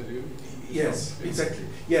 as you said. Yes, exactly.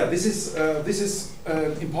 Yeah, this is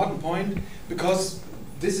an important point, because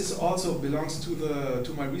this is also belongs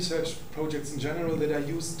to my research projects in general, that I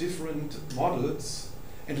use different models,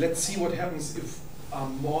 and let's see what happens if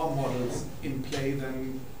more models in play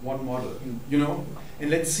than one model. You know,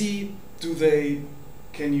 and let's see,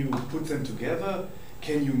 can you put them together?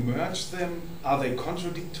 Can you merge them? Are they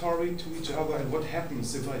contradictory to each other? And what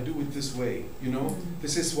happens if I do it this way? You know,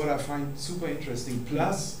 this is what I find super interesting.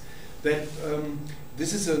 Plus, that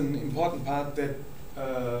this is an important part that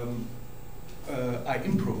I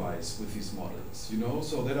improvise with these models. You know,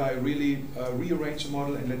 so that I really rearrange a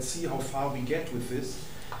model and let's see how far we get with this.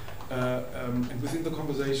 And within the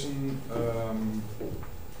conversation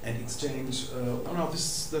and exchange, oh no,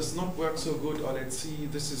 this does not work so good, or let's see,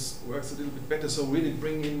 works a little bit better. So really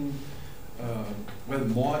bring in, well,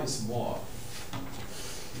 more is more.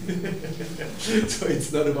 So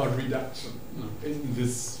it's not about reduction in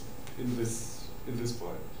this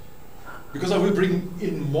point, because I will bring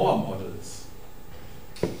in more models.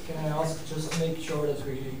 Can I ask, just to make sure that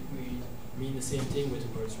we mean the same thing with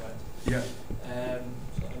the words, right? Yeah.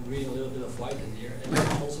 So I'm reading a little bit of Whitehead here, and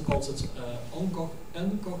it also calls it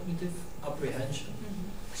uncognitive apprehension.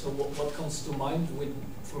 So what comes to mind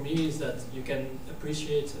for me is that you can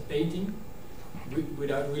appreciate a painting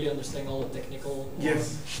without really understanding all the technical,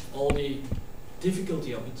 all the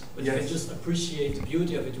difficulty of it, but you can just appreciate the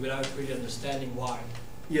beauty of it without really understanding why.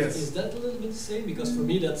 Yes. Is that a little bit the same? Because for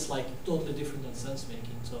me that's like totally different than sense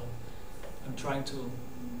making. So I'm trying to.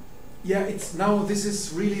 Yeah, it's now. This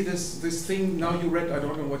is really this thing. Now you read. I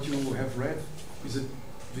don't know what you have read. Is it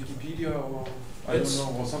Wikipedia or I don't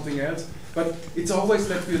know, or something else? But it's always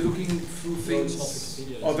that we're looking through things,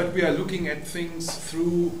 or that we are looking at things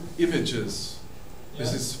through images. Yeah.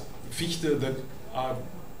 This is Fichte. That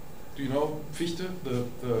do you know Fichte, the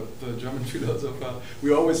German philosopher?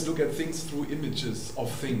 We always look at things through images of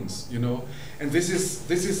things, you know. And this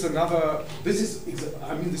is another. This is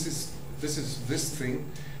this thing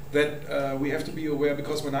that we have to be aware,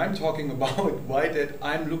 because when I'm talking about Whitehead,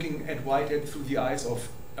 I'm looking at Whitehead through the eyes of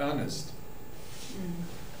Ernest.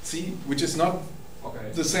 See, which is not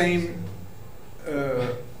the same.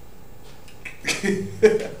 I'm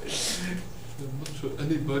not sure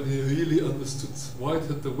anybody really understood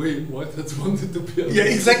Whitehead the way Whitehead wanted to be understood. Yeah,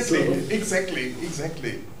 exactly, so. exactly.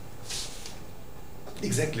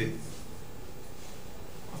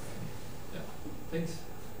 Yeah, thanks.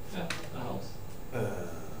 Yeah, that helps.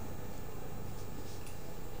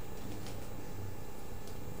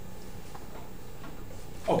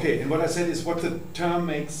 Okay, and what I said is, what the term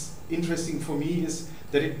makes interesting for me is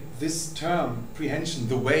that this term, prehension,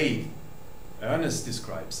 the way Ernest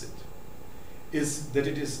describes it, is that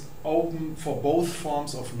it is open for both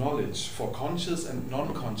forms of knowledge, for conscious and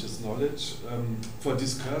non-conscious knowledge, for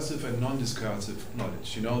discursive and non-discursive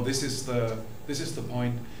knowledge. You know, this is the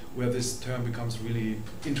point where this term becomes really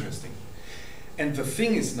interesting. And the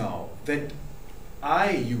thing is now that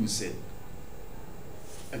I use it,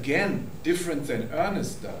 again, different than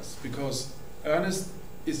Ernest does, because Ernest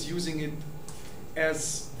is using it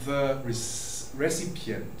as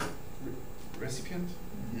recipient, recipient?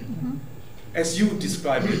 Mhm. As you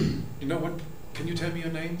describe it, you know what? Can you tell me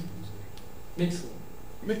your name? Mixel.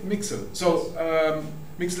 Mixel. So,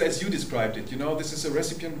 Mixel, as you described it, you know, this is a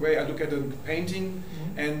recipient way. I look at a painting,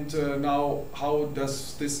 and now how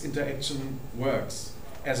does this interaction works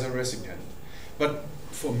as a recipient? But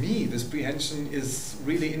for me, this prehension is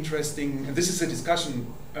really interesting, and this is a discussion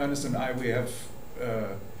Ernest and I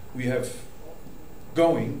we have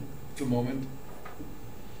going at the moment,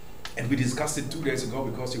 and we discussed it 2 days ago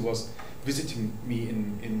because he was visiting me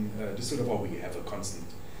in Düsseldorf. We have a constant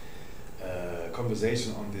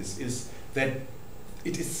conversation on this. Is that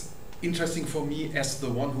it is interesting for me as the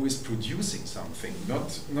one who is producing something,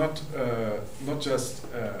 not just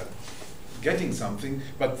getting something,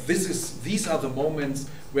 but these are the moments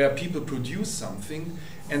where people produce something,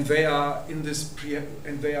 and they are in this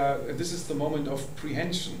this is the moment of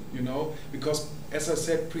prehension, you know, because as I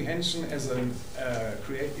said, prehension as a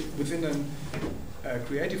within a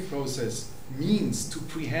creative process means to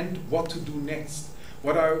prehend what to do next.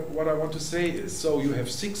 What I want to say is, so you have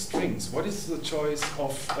 6 strings. What is the choice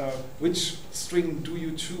of which string do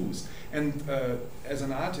you choose? And as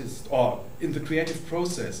an artist, or in the creative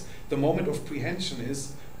process, the moment of prehension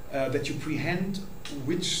is that you prehend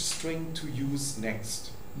which string to use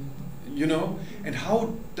next. You know, and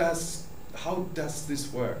how does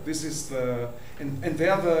this work? This is the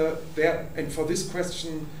and for this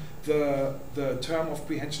question, the term of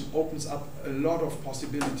prehension opens up a lot of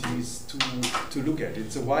possibilities to look at.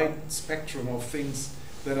 It's a wide spectrum of things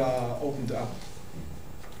that are opened up.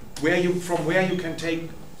 From where you can take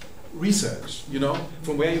research, you know,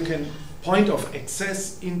 from where you can point of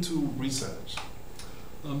access into research.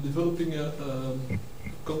 I'm developing a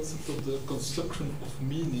concept of the construction of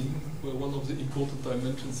meaning, where one of the important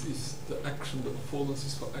dimensions is the action, the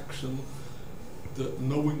affordances for action, the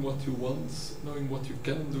knowing what you want, knowing what you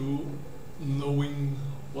can do, knowing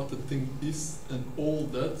what the thing is, and all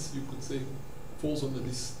that, you could say, falls under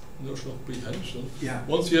this notion of prehension. Yeah.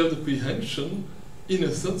 Once you have the prehension, in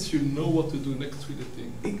a sense, you know what to do next with the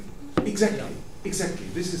thing. Exactly. Yeah. Exactly.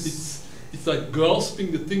 This is. It's like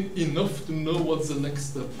grasping the thing enough to know what's the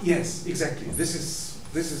next step. Yes, exactly. This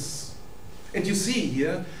is, and you see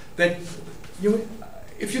here that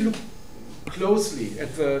if you look closely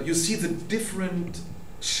at you see the different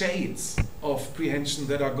shades of prehension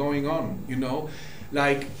that are going on. You know,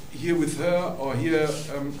 like here with her, or here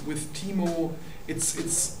with Timo.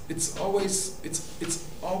 It's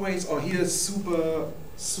always, or here super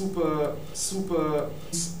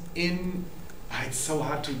in. It's so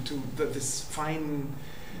hard to this fine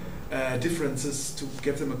differences to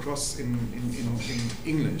get them across in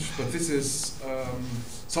English. But this is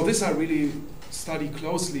so. This I really study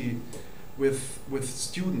closely with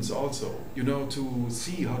students also. You know, to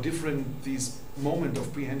see how different this moment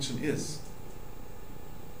of prehension is.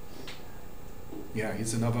 Yeah,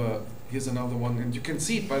 here's another one, and you can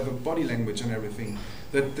see it by the body language and everything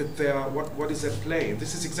that there are what is at play.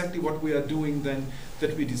 This is exactly what we are doing then,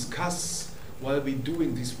 that we discuss while we're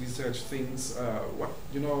doing these research things.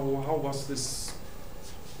 How was this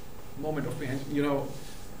moment of prehension? You know,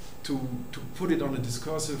 to put it on a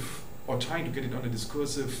discursive, or trying to get it on a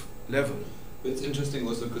discursive level. But it's interesting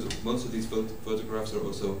also because most of these photographs are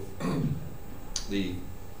also the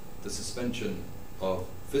suspension of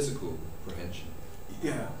physical prehension.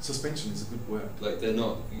 Yeah, suspension is a good word. Like they're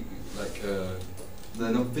not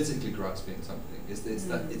physically grasping something. It's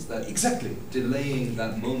that exactly delaying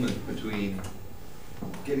that moment between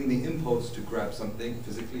getting the impulse to grab something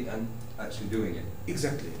physically and actually doing it.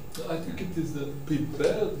 Exactly. I think it is the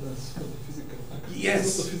preparedness for the physical action. Yes.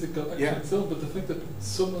 It's not the physical action itself, but the fact that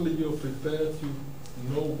suddenly you're prepared, you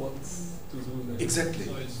know what to do next. Exactly.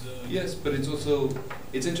 So Yes, but it's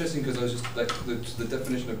interesting because I was just like the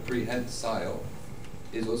definition of prehensile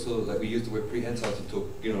is also like we use the word prehensile to talk,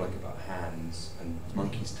 you know, like about hands and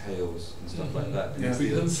monkeys' tails and stuff like that. And Yeah.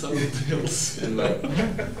 Prehensile tails. and like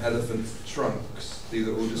elephant trunks, these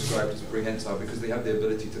are all described as prehensile because they have the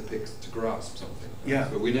ability to grasp something. Yeah.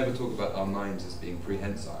 But we never talk about our minds as being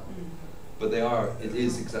prehensile. But it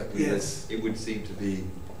is exactly this. It would seem to be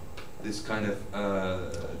this kind of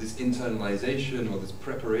this internalization or this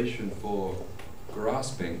preparation for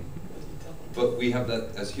grasping. But we have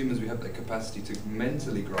that, as humans, we have that capacity to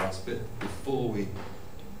mentally grasp it before we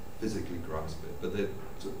physically grasp it. But they're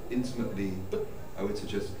intimately, I would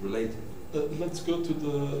suggest, related. Let's go to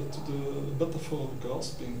the metaphor of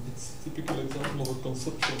grasping. It's a typical example of a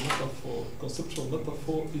conceptual metaphor. Conceptual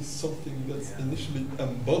metaphor is something that's initially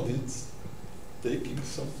embodied taking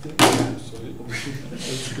something, sorry,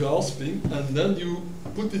 it's grasping, and then you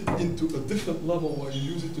put it into a different level where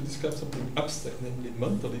you use it to describe something abstract, namely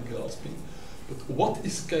mentally grasping. But what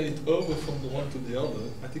is carried over from the one to the other?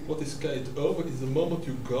 I think what is carried over is the moment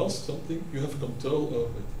you grasp something, you have control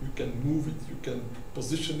over it. You can move it, you can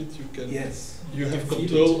position it, you can. Yes. You have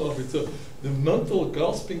control of it. So the mental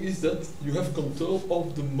grasping is that you have control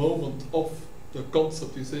of the moment of the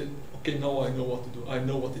concept. You say, okay, now I know what to do. I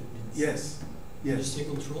know what it means. Yes. Would you Yes. say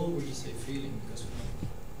control or would you say feeling? Because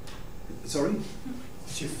Sorry?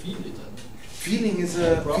 you feel it then. Feeling is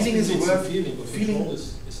a word. Feeling, but feeling control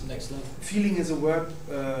is the next level. Feeling is a word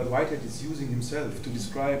Whitehead is using himself to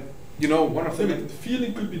describe. You know, one of them.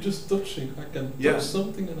 Feeling could be just touching. I can touch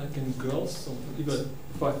something and I can grasp something.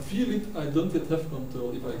 If I feel it, I don't yet have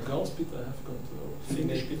control. If I grasp it, I have control.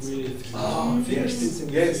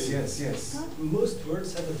 Yes. Most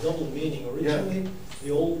words have a double meaning. Originally,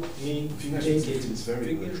 they all mean to take it. It's very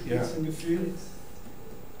Fingers, good. Yeah. and you feel it.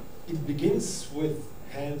 It begins with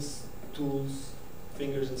hands, tools,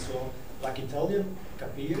 fingers, and so on. Like Italian,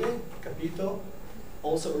 capire, capito,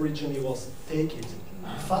 also originally was take it.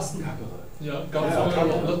 Fasten. Yeah,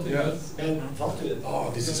 nothing yeah. else. And vatten it. Oh,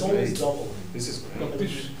 this It's is always great. double. This is great.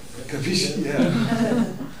 Capiche. Capiche, yeah.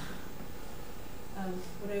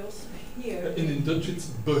 What I also hear. In Dutch it's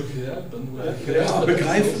begrijpen.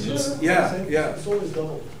 Begrijpen. Yeah. It's always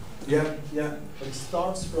double. Yeah. But it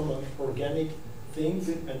starts from an organic thing,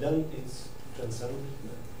 and then it's transcendent.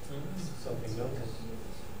 Something else.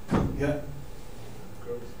 Yeah.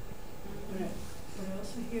 What I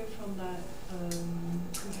also hear from that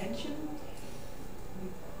comprehension,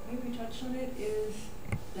 maybe we touched on it, is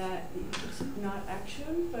that it's not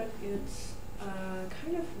action, but it's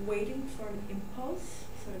kind of waiting for an impulse.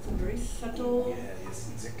 So it's a very subtle, Yes,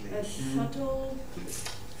 exactly. subtle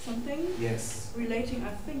something. Yes. Relating,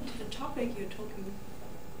 I think, to the topic you're talking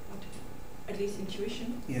about, at least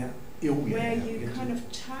intuition. Yeah. Where you kind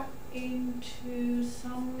of tap into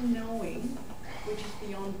some knowing, which is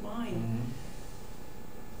beyond mind,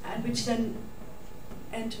 and which then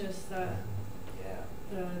enters the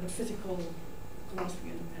physical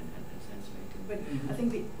grasping and sensory. But I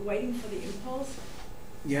think the waiting for the impulse.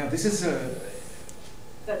 Yeah, this is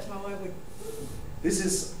That's how I would. This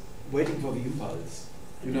is waiting for the impulse.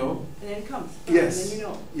 You know. And then it comes. Yes. And then you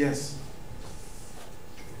know. Yes.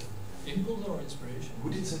 Impulse or inspiration? Who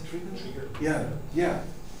did that trigger? Trigger. Yeah. Yeah.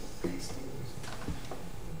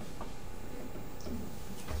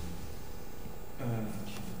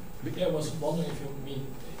 Yeah, I was wondering if you mean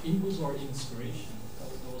impulse or inspiration.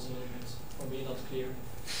 That was a little bit, for me, not clear.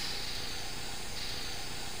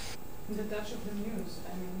 The touch of the muse,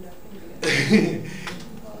 I mean, definitely.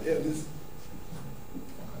 Yeah, this.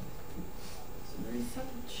 It's a very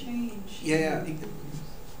subtle change. Yeah.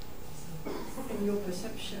 In your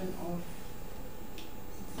perception of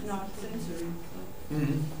not sensory.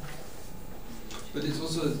 Mm-hmm. But it's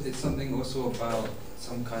also something also about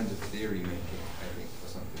some kind of theory making, I think, or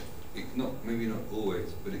something. Maybe not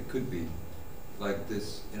always, but it could be like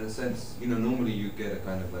this. In a sense, normally you get a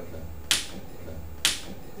kind of like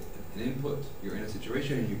an input. You're in a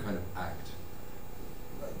situation and you kind of act.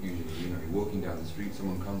 Like usually, you're walking down the street,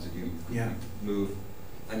 someone comes at you, you move.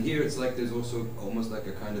 And here it's like there's also almost like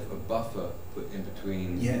a kind of a buffer put in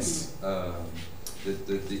between. Yes.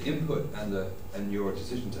 The input and your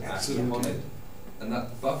decision to act upon it, and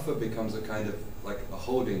that buffer becomes a kind of like a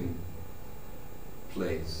holding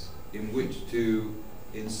place in which to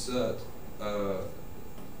insert a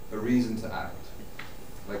reason to act,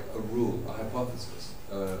 like a rule, a hypothesis.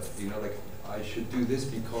 Like I should do this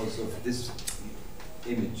because of this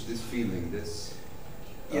image, this feeling, this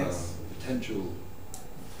potential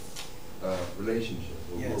relationship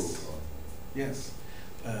or rule. Or Yes.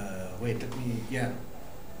 Wait, let me. Yeah.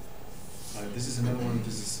 This is another one.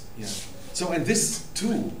 This is So and this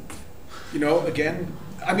too, again.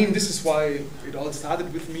 I mean, this is why it all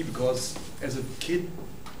started with me, because as a kid,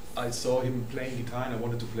 I saw him playing guitar and I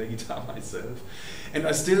wanted to play guitar myself, and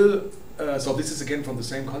I still. So this is again from the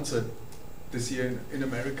same concert this year in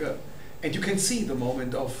America, and you can see the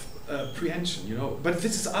moment of prehension, But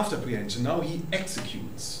this is after prehension. Now he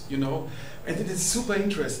executes, and it is super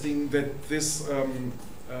interesting that this.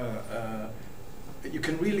 You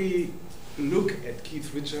can really look at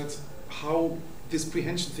Keith Richards, how this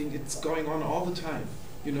prehension thing, it's going on all the time.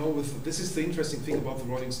 This is the interesting thing about the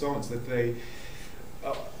Rolling Stones, that they,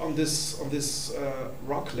 on this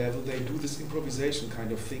rock level, they do this improvisation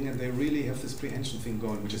kind of thing, and they really have this prehension thing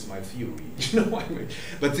going, which is my theory.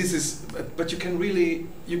 But this is, but you can really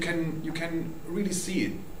see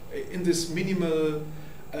it in this minimal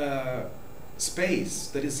space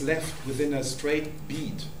that is left within a straight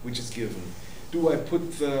beat which is given? Do I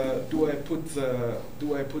put the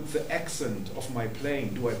accent of my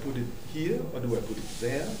playing? Do I put it here, or do I put it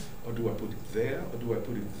there, or do I put it there, or do I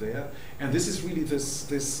put it there? And this is really this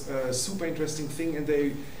super interesting thing, and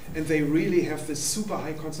they really have this super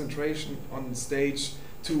high concentration on stage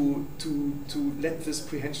to let this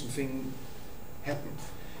prehension thing happen.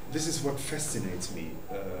 This is what fascinates me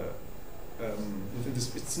within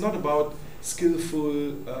this. It's not about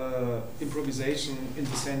skillful improvisation in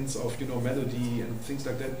the sense of, you know, melody and things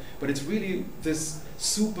like that, but it's really this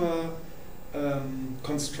super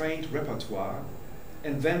constrained repertoire,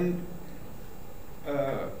 and then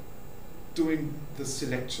doing the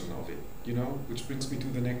selection of it, you know, which brings me to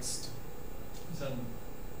the next. Then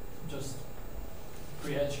just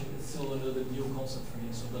prehension is still a little bit new concept for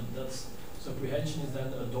me. So prehension is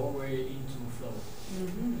then a doorway into flow.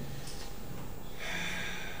 Mm-hmm.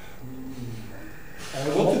 I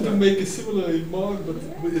wanted to make a similar remark, but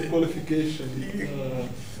with a qualification.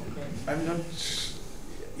 I'm not.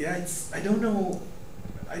 Yeah, it's. I don't know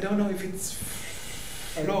if it's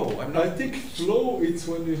flow. I think flow is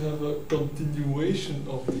when you have a continuation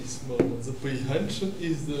of these moments. The prehension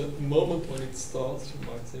is the moment when it starts. You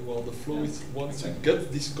might say, well, the flow is once you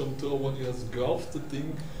get this control, when you have grasped the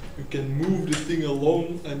thing, you can move the thing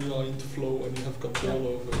along, and you are into flow, and you have control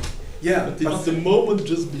over it. Yeah, but it's the moment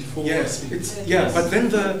just before. Yes, it's but then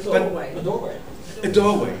a doorway. A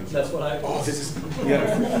doorway. That's what I. Oh, this is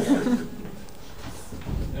yeah.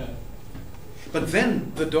 But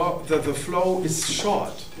then the flow is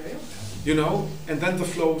short, you know, and then the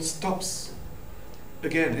flow stops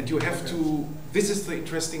again, and you have to. This is the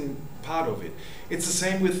interesting part of it. It's the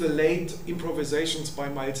same with the late improvisations by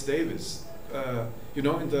Miles Davis. You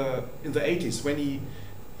know, in the 80s, when he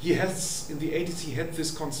has in the 80s he had this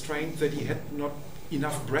constraint that he had not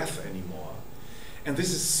enough breath anymore, and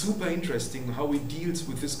this is super interesting how he deals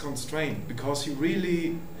with this constraint, because he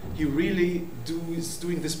really is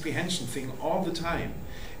doing this prehension thing all the time,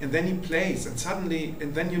 and then he plays, and suddenly,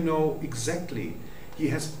 and then you know exactly he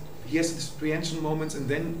has these prehension moments, and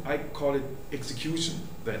then I call it execution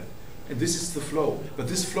then. And this is the flow. But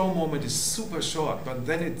this flow moment is super short, but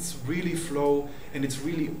then it's really flow, and it's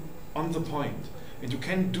really on the point. And you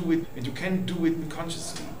can do it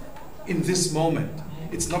consciously in this moment.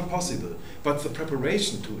 It's not possible. But the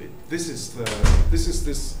preparation to it, this is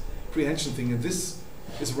this prehension thing, and this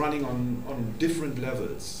is running on different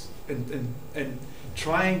levels, and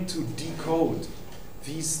trying to decode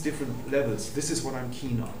these different levels. This is what I'm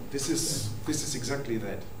keen on. This is exactly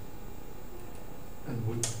that. And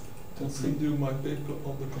what during my paper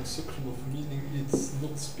on the construction of meaning, it's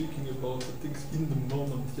not speaking about the things in the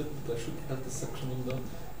moment yet, but I should add a section on that.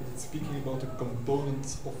 But it's speaking about the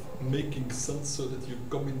components of making sense, so that you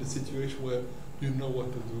come in the situation where you know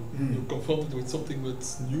what to do. You're confronted with something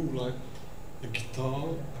that's new, like a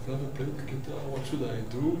guitar. I've never played the guitar. What should I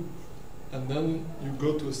do? And then you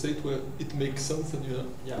go to a state where it makes sense, and you know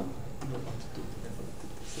what to do.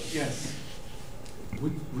 Yes.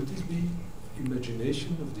 Would this be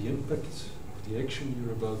imagination of the impact of the action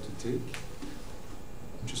you're about to take?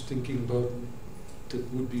 I'm just thinking about that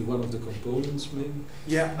would be one of the components, maybe.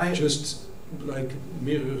 Yeah, just like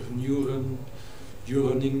mirror neuron. You're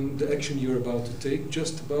running the action you're about to take,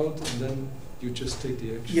 just about, and then you just take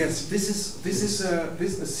the action. Yes, this is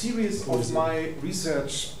a series of my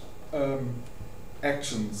research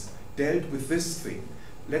actions dealt with this thing.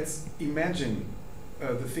 Let's imagine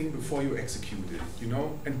the thing before you execute it, you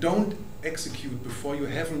know, and don't execute before you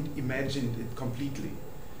haven't imagined it completely.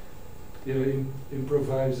 Yeah,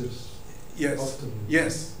 improvisers. Yes. Often.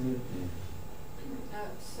 Yes.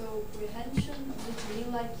 So prehension would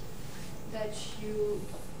mean like that you.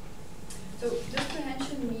 So does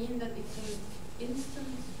prehension mean that it's an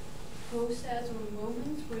instant process or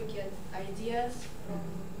moment where you get ideas from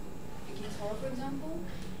a guitar, for example,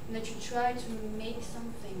 and that you try to make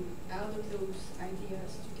something out of those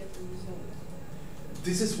ideas to get the result?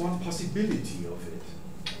 This is one possibility of it.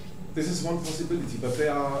 This is one possibility, but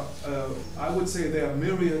there are, I would say there are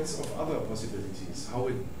myriads of other possibilities, how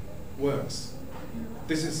it works.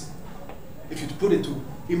 This is, if you put it to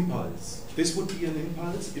impulse, this would be an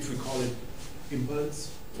impulse, if we call it impulse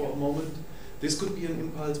for a moment. This could be an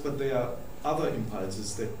impulse, but there are other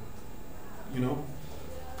impulses that, you know.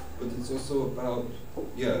 But it's also about,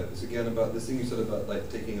 it's again about this thing you said about like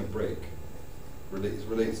taking a break.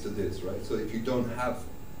 Relates to this, right? So if you don't have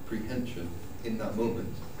prehension in that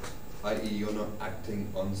moment, i.e. you're not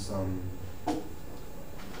acting on some,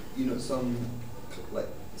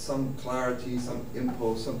 some clarity, some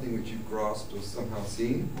impulse, something which you've grasped or somehow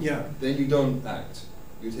seen, then you don't act.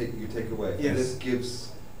 you take away. Yes. And this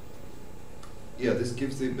gives, this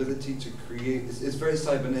gives the ability to create. It's very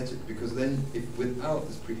cybernetic, because then, if without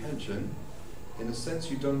this prehension, in a sense,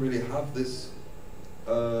 you don't really have this.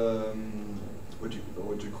 What do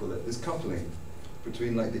you call it? This coupling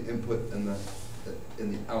between like the input and the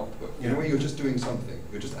output. You know, where you're just doing something.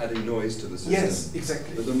 You're just adding noise to the system. Yes,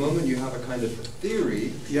 exactly. But the moment you have a kind of theory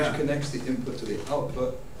which connects the input to the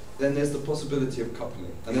output, then there's the possibility of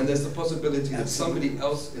coupling. And then there's the possibility that somebody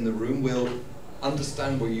else in the room will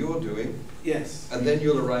understand what you're doing. Yes. And then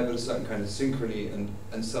you'll arrive at a certain kind of synchrony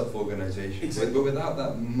and self-organization. Exactly. But without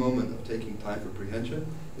that moment of taking time for prehension,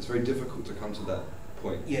 it's very difficult to come to that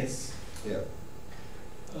point. Yes. Yeah.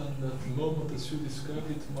 And at the moment, as you describe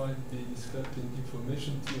it, might be described in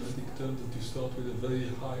information theoretic terms, that you start with a very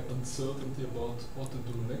high uncertainty about what to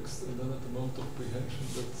do next, and then at the moment of prehension,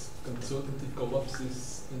 that uncertainty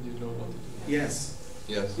collapses, and you know what to do. Yes.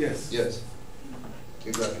 Yes. Yes. Yes.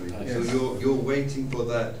 Exactly. Yes. So you're waiting for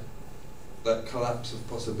that collapse of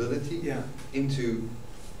possibility into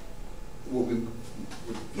what we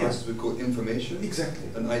would call information. Exactly.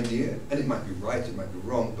 An idea, and it might be right, it might be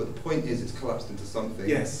wrong, but the point is it's collapsed into something.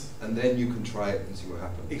 Yes. And then you can try it and see what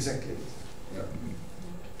happens. Exactly. Yeah.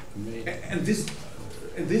 And this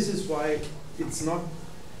is why it's not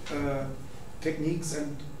techniques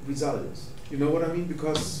and results. You know what I mean?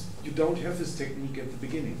 Because you don't have this technique at the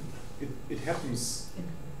beginning. It happens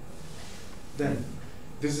then.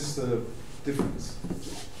 This is the difference.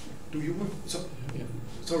 Do you want?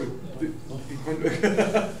 Sorry. But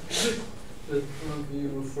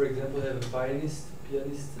you, for example, have a pianist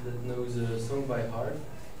that knows a song by heart.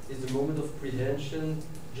 Is the moment of prehension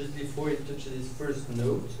just before he touches his first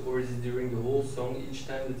note, or is it during the whole song, each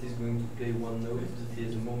time that he's going to play one note, that he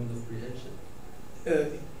has a moment of prehension?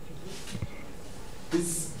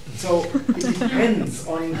 So it depends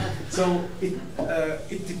on. So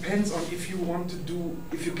it depends on if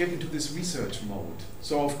you get into this research mode.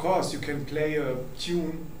 So of course you can play a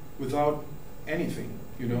tune without anything,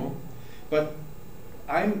 you know. But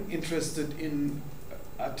I'm interested in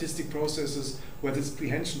artistic processes where this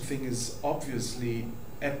prehension thing is obviously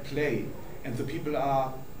at play, and the people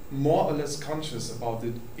are more or less conscious about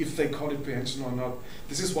it, if they call it prehension or not.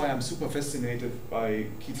 This is why I'm super fascinated by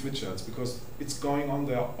Keith Richards, because it's going on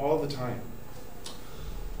there all the time.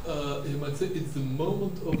 You might say it's the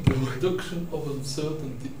moment of the reduction of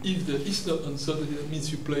uncertainty. If there is no uncertainty, that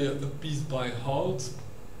means you play a piece by heart,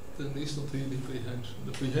 then it's not really prehension.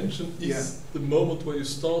 The prehension is the moment where you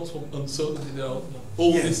start from uncertainty. There are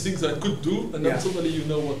all these things I could do, and then suddenly you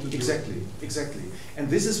know what to do. Exactly. And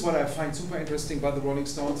this is what I find super interesting about the Rolling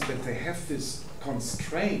Stones, that they have this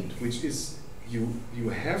constraint, which is you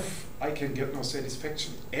have I can get no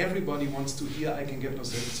satisfaction. Everybody wants to hear I can get no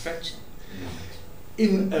satisfaction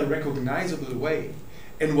in a recognizable way.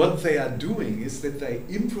 And what they are doing is that they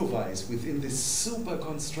improvise within this super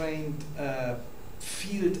constrained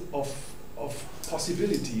field of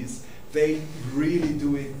possibilities. They really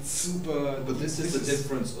do it super. But this is the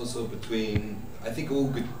difference also between, I think all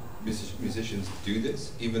good musicians do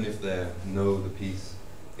this, even if they know the piece.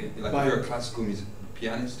 Like if you're a classical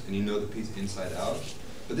pianist and you know the piece inside out.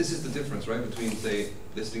 But this is the difference, right, between, say,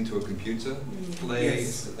 listening to a computer play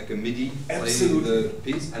like a MIDI, play the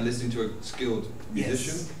piece, and listening to a skilled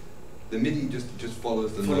musician. The MIDI just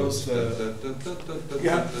follows the notes.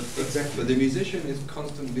 Exactly. But the musician is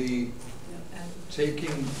constantly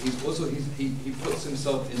taking. He puts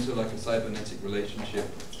himself into like a cybernetic relationship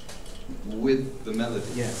with the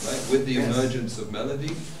melody, right? With the emergence of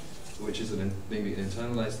melody, which is maybe an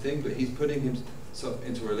internalized thing. But he's putting himself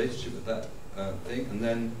into a relationship with that thing, and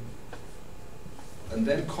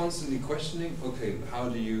then constantly questioning. Okay, how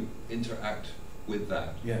do you interact with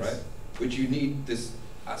that? Right? Which you need this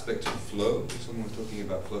aspect of flow. Someone was talking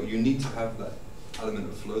about flow. You need to have that element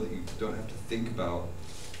of flow that you don't have to think about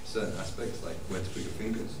certain aspects, like where to put your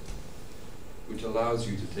fingers, which allows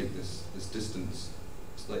you to take this distance,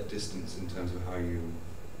 slight distance in terms of how you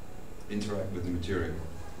interact with the material,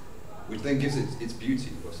 which then gives it its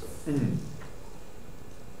beauty also.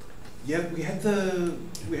 Yeah, we had the.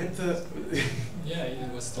 Yeah,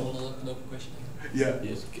 it was still no question. Yeah.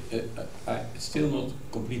 Yes, it's still not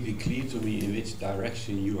completely clear to me in which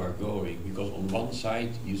direction you are going, because on one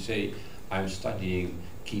side you say I'm studying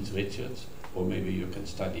Keith Richards, or maybe you can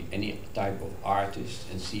study any type of artist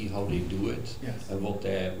and see how they do it, and what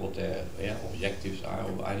their objectives are,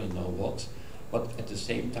 or I don't know what. But at the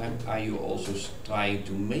same time, are you also trying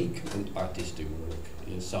to make an artistic work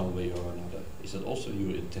in some way or another? Is that also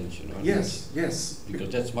your intention? Or Yes. Because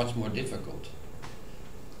that's much more difficult.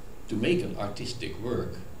 To make an artistic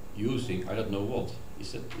work, using I don't know what.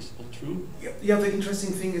 Is that true? Yeah, the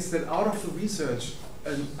interesting thing is that out of the research,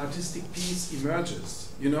 an artistic piece emerges,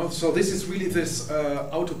 you know? So this is really this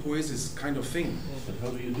autopoiesis kind of thing. But how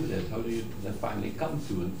do you do that? How do you then finally come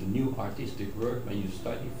to the new artistic work when you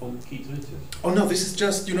study from Keith Richards? Oh no, this is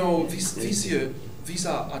just, you know, these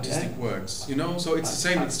are artistic works, you know? So it's the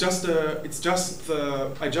same, it's just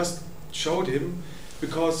I just showed him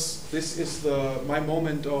because this is my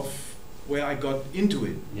moment of where I got into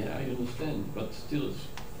it. Yeah, I understand, but still,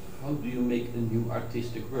 how do you make a new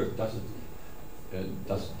artistic work? Does it,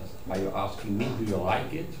 are you asking me, do you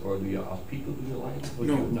like it, or do you ask people, do you like it? Or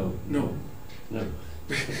No, do you, no. no.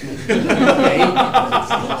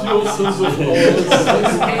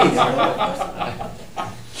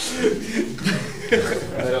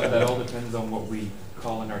 That all depends on what we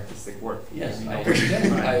call an artistic work. Yes, I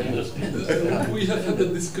understand. We have had a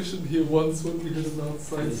discussion here once when we had an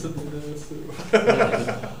outside seminar, so I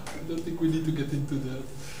don't think we need to get into that.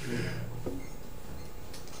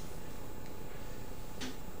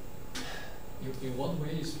 In one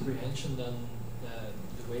way is prehension then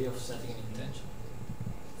the way of setting an intention.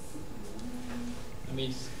 I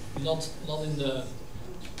mean, not in the,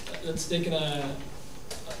 let's take a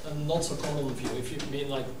not so common view. If you mean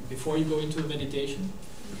like before you go into a meditation,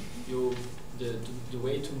 the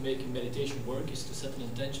way to make a meditation work is to set an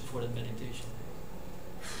intention for that meditation.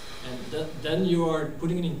 And then you are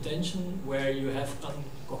putting an intention where you have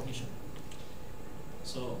uncognition.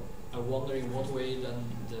 So I wonder in what way then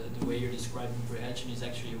the way you're describing prehension is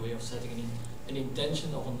actually a way of setting an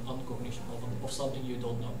intention of an uncognition, of something you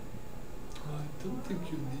don't know. I don't think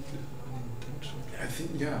you need an intention.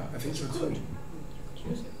 I think so too.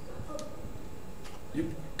 You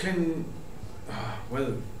can,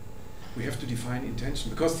 well, we have to define intention,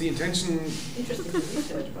 because the intention... Interesting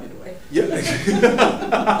research, by the way. Yeah.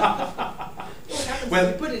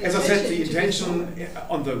 Well, put as I said, the into intention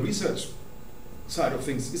on the research side of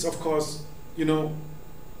things is, of course, you know,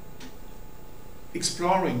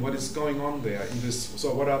 exploring what is going on there in this.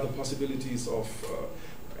 So what are the possibilities of,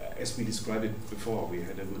 as we described it before, we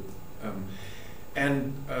had a good...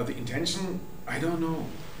 and the intention, I don't know.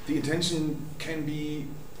 The intention can be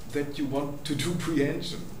that you want to do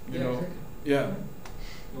prehension, you know? Exactly. Yeah.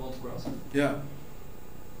 You want to grasp. Yeah.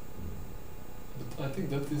 But I think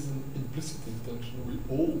that is an implicit intention. We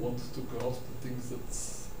all want to grasp the things that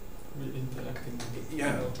we're interacting with.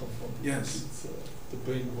 Yeah. Confronting. Yes. It's the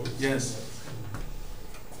brain works. Yes.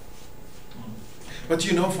 But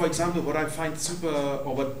you know, for example, what I find super,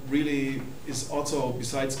 or what really is also,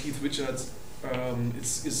 besides Keith Richards,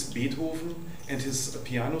 is Beethoven and his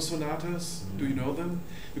piano sonatas. Do you know them?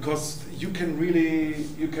 Because you can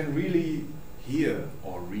really hear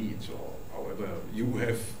or read, or however you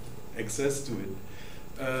have access to it,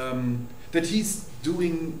 that he's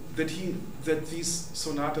doing that these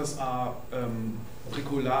sonatas are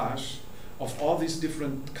bricolage of all these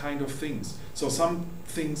different kind of things. So some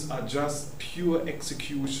things are just pure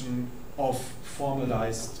execution of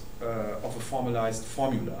formalized of a formalized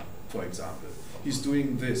formula, for example. He's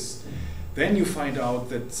doing this. Then you find out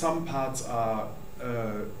that some parts are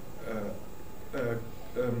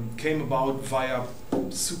came about via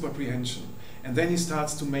superprehension, and then he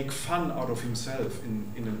starts to make fun out of himself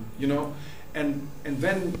in a, you know, and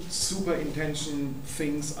then super intention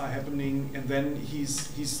things are happening, and then he's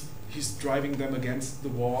driving them against the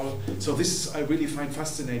wall. So this I really find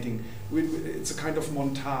fascinating. It's a kind of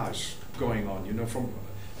montage going on, you know, from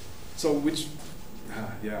so which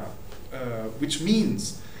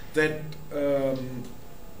means that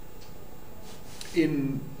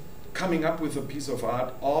in coming up with a piece of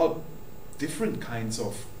art, all different kinds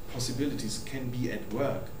of possibilities can be at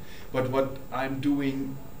work. But what I'm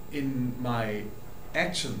doing in my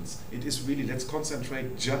actions, it is really, let's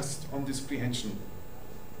concentrate just on this prehension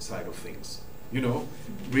side of things, you know,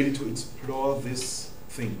 really to explore this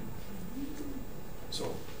thing.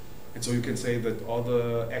 So, and so you can say that all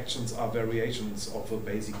the actions are variations of a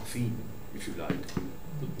basic theme, if you like.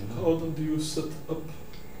 But how then do you set up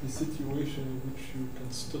the situation in which you can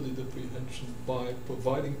study the prehension by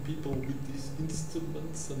providing people with these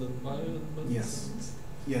instruments and environments? Yes.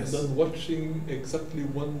 Yes. And then watching exactly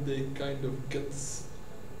when they kind of get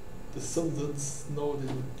the sentence, know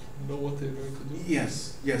what they're going to do?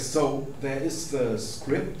 Yes, yes. So there is the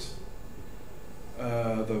script.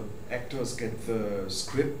 The actors get the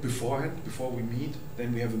script beforehand, before we meet.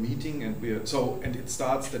 Then we have a meeting, and and it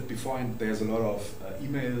starts that beforehand. There's a lot of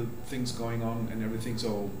email things going on and everything.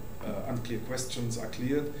 So unclear questions are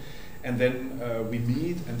cleared, and then we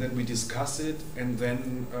meet, and then we discuss it, and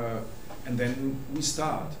then we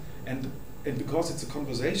start. And and because it's a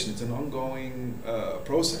conversation, it's an ongoing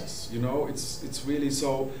process. You know, it's really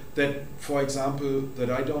so that, for example, that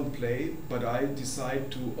I don't play, but I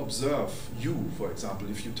decide to observe you, for example,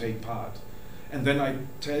 if you take part, and then I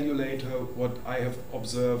tell you later what I have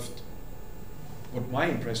observed, what my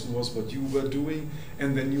impression was, what you were doing,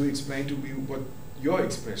 and then you explain to me what your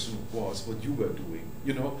expression was, what you were doing,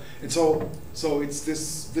 you know, and so it's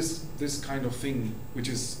this kind of thing which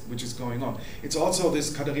is going on. It's also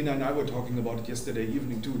this. Katharina and I were talking about it yesterday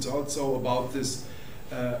evening too. It's also about this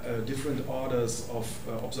different orders of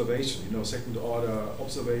observation, you know, second order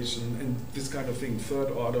observation and this kind of thing,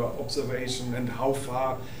 third order observation, and how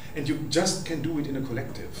far. And you just can do it in a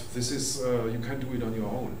collective. This is you can't do it on your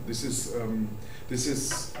own. This is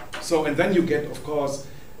so, and then you get, of course,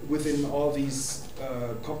 within all these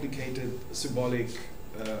complicated symbolic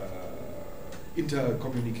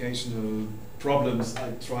intercommunicational problems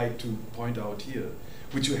I try to point out here,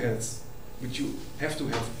 which you have to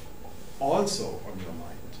have also on your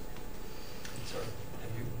mind. Sorry,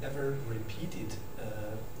 have you ever repeated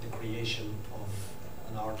the creation of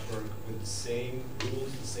an artwork with the same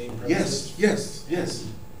rules, the same premises? Yes.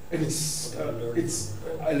 And it's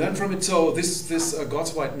I learned from it. So this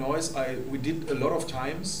God's White Noise we did a lot of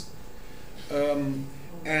times, and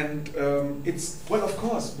it's, well, of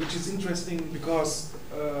course, which is interesting because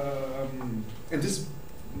and this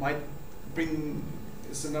might bring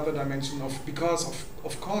is another dimension of, because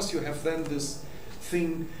of course you have then this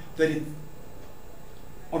thing that it,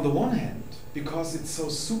 on the one hand, because it's so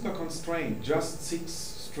super constrained, just 6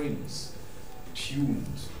 strings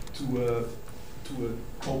tuned to a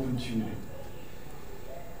open tuning.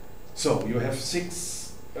 So you have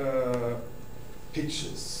 6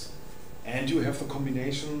 pitches, and you have the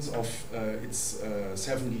combinations of it's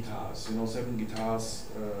 7 guitars. You know, 7 guitars,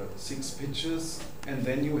 6 pitches, and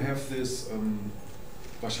then you have this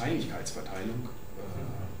Wahrscheinlichkeitsverteilung.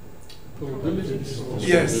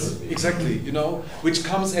 Yes, exactly. You know, which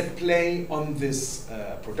comes at play on this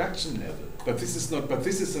production level, but this is not. But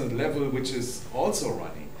this is a level which is also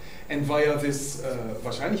running, and via this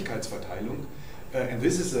Wahrscheinlichkeitsverteilung, and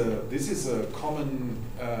this is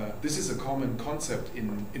a common concept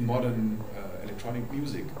in modern electronic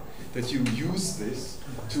music, that you use this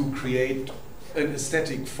to create an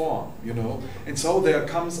aesthetic form. You know, and so there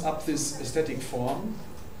comes up this aesthetic form,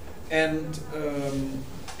 and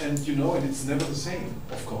you know, and it's never the same,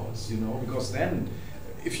 of course, you know, because then,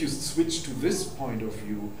 if you switch to this point of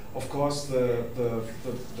view, of course, the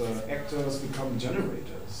actors become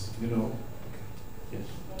generators, you know, yes,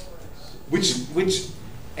 which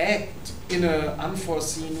act in an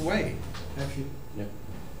unforeseen way. Yeah.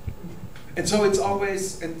 And so it's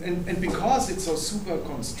always, and because it's so super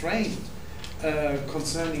constrained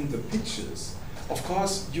concerning the pitches, of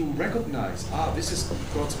course, you recognize, this is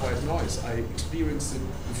God's White Noise. I experienced it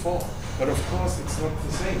before. But of course, it's not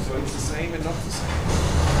the same. So it's the same and not the same.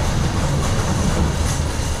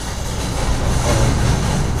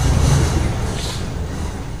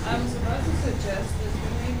 I was about to suggest that we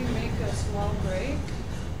maybe make a small break,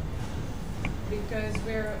 because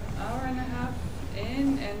we're an hour and a half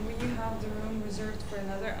in, and we have the room reserved for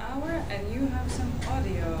another hour, and you have some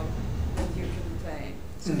audio that you can play.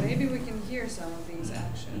 So maybe we can hear some of these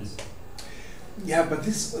actions. Yeah, but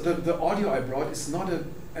this the audio I brought is not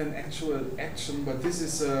an actual action, but this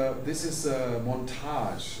is a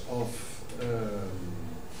montage of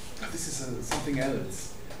this is something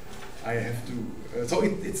else. I have to so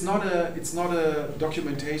it's not a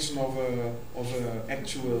documentation of a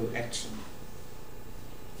actual action.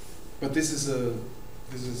 But this is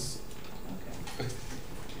okay.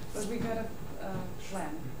 But we gotta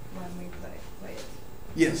plan when we play it.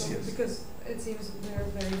 Yes, so, yes. Because it seems they're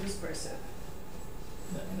very dispersive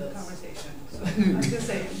in the conversation. So I'm just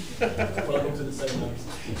saying. Welcome to the seminars.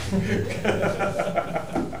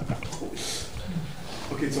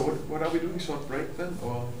 Okay, so what are we doing? Short break then,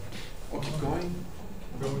 or keep going?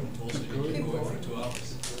 Keep going for 2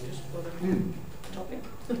 hours. Topic.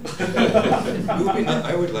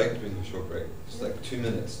 I would like to do a short break, just like 2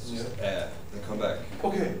 minutes, just air, and come back.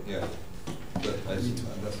 Okay. Yeah. But that's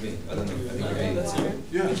me. I don't know. I think That's you.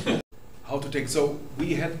 Yeah. How to take? So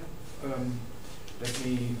we had. Let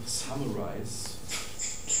me summarize.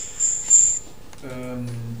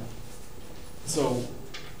 So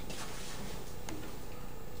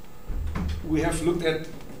we have looked at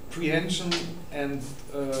prehension, and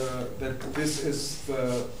that this is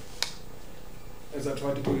the, as I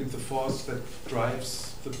try to put it, the force that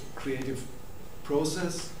drives the creative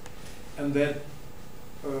process, and that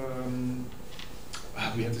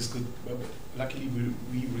we had this good luckily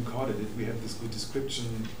we recorded it. We had this good description.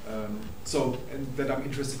 So, and that I'm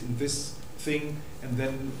interested in this thing, and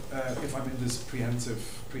then if I'm in this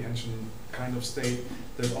prehension kind of state,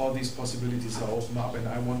 that all these possibilities are open up, and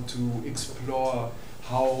I want to explore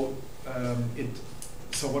how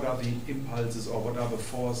so what are the impulses, or what are the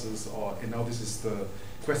forces, and now this is the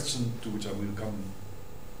question to which I will come.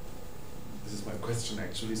 This is my question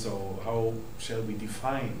actually, so how shall we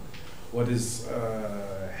define what is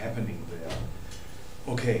happening there?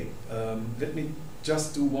 Okay, let me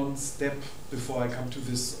just do one step before I come to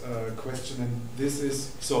this question, and this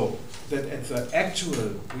is so that at the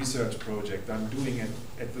actual research project I'm doing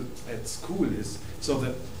at school is, so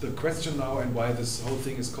that the question now, and why this whole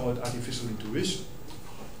thing is called artificial intuition,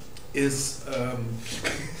 is we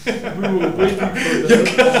were waiting for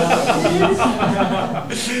that.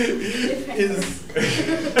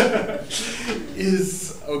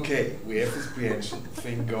 is okay, we have this prehension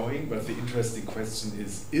thing going, but the interesting question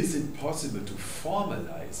is it possible to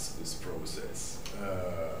formalize this process?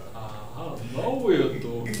 Now we're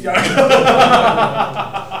talking.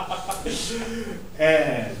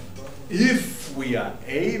 And if we are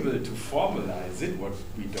able to formalize it, what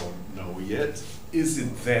we don't know yet, is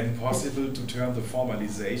it then possible to turn the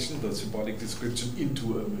formalization, the symbolic description,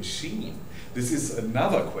 into a machine? This is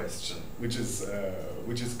another question which is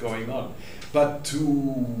going on. But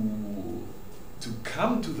to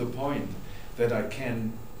come to the point that I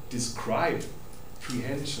can describe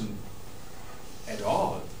prehension at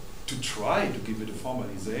all, to try to give it a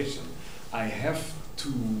formalization, I have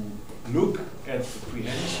to look at the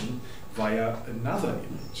prehension via another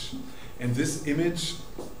image. And this image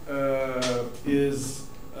is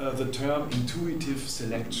the term intuitive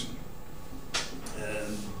selection.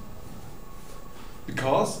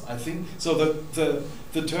 Because I think, so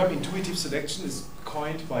the term intuitive selection is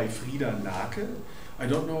coined by Frieder Nake. I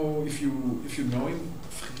don't know if you know him,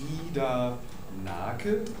 Frieder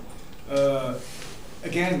Nake.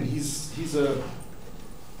 Again, he's a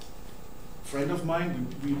friend of mine.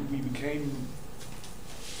 We became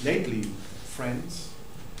lately friends.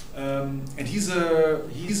 And he's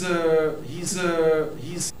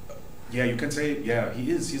yeah, you can say, yeah,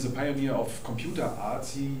 he's a pioneer of computer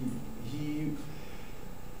arts. He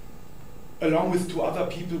along with two other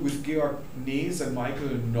people, with Georg Nees and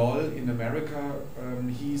Michael Noll in America,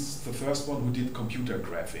 he's the first one who did computer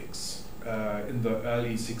graphics in the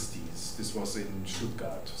early 60s. This was in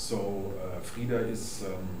Stuttgart. So Frieder is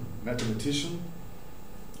a mathematician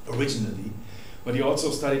originally, but he also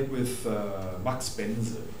studied with Max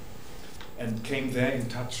Bense and came there in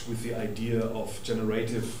touch with the idea of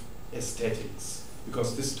generative aesthetics,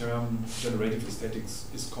 because this term, generative aesthetics,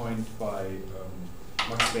 is coined by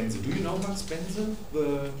Max Bense. Do you know Max Bense,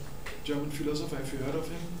 the German philosopher? Have you heard of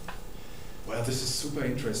him? Well, this is super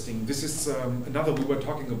interesting. This is another, we were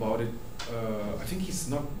talking about it. I think he's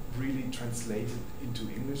not really translated into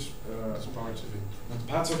English. Parts of it.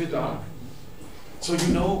 Parts of it are. So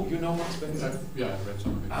you know Max Bense? Yeah, I read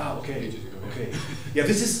some of it. Okay. Ages ago, yeah. Okay. Yeah,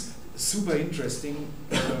 this is super interesting.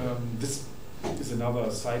 This is another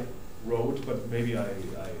side road, but maybe I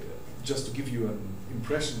just to give you an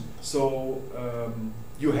impression. So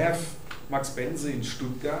you have Max Bense in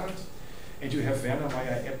Stuttgart, and you have Werner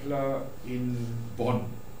Meyer-Eppler in Bonn,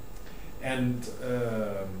 and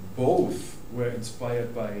both were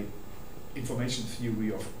inspired by information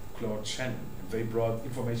theory of Claude Shannon. They brought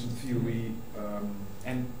information theory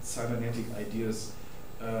and cybernetic ideas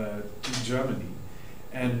to Germany,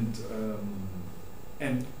 and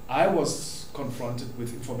I was confronted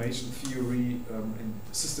with information theory and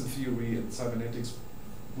system theory and cybernetics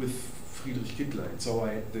with Friedrich Kittler, and so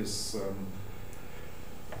I had this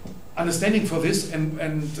understanding for this,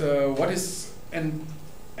 and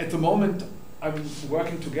at the moment I'm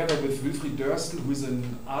working together with Wilfried Dörstel, who is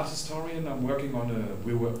an art historian. I'm working on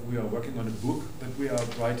we are working on a book that we are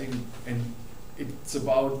writing, and it's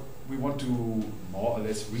about, we want to more or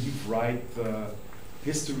less rewrite the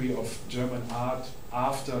history of German art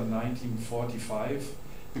after 1945,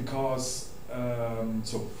 because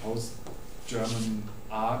so post-German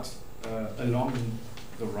art along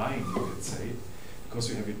the Rhine, you could say, because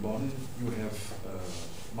you have in Bonn, you have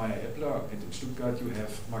Meyer-Eppler, and in Stuttgart you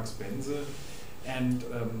have Max Bense, and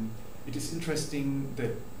it is interesting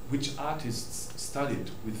that which artists studied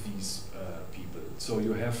with these people. So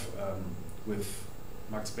you have with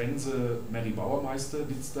Max Bense, Mary Bauermeister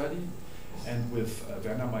did study, and with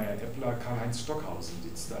Werner Meyer-Eppler, Karl-Heinz Stockhausen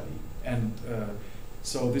did study. And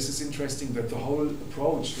so this is interesting that the whole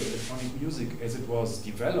approach to electronic music as it was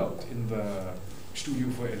developed in the Studio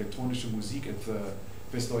für elektronische Musik at the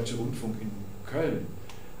Westdeutsche Rundfunk in Köln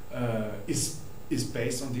is is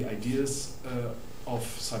based on the ideas of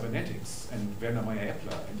cybernetics and Werner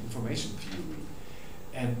Meyer-Epler and information theory,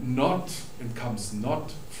 and comes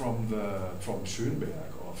not from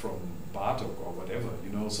Schoenberg or from Bartok or whatever,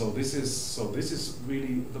 you know. So this is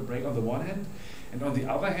really the break on the one hand, and on the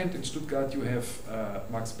other hand, in Stuttgart you have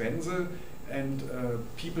Max Bense and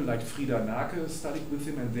people like Frida Nake studied with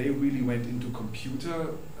him, and they really went into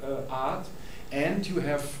computer art. And you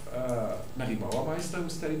have Marie Bauermeister, who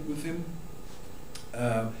studied with him.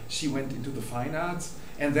 She went into the fine arts.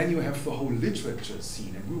 And then you have the whole literature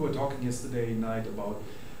scene. And we were talking yesterday night about...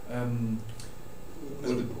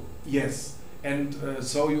 yes. And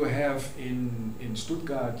so you have in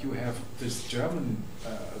Stuttgart, you have this German,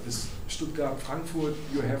 this Stuttgart, Frankfurt,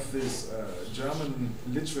 you have this German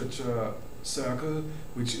literature circle,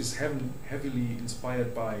 which is heavily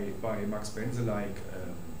inspired by Max Bense, like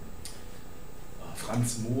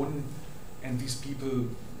Franz Mohn, and these people,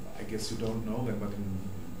 I guess you don't know them, but in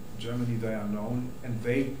Germany they are known, and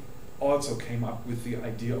they also came up with the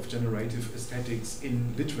idea of generative aesthetics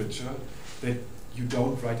in literature, that you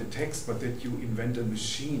don't write a text, but that you invent a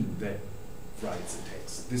machine that writes a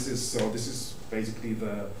text. This is basically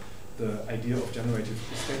the idea of generative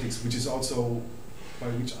aesthetics, which is also, by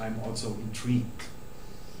which I'm also intrigued.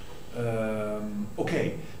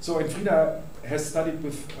 Okay, so and Frida has studied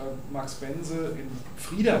with Max Bense. In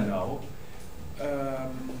Frida now,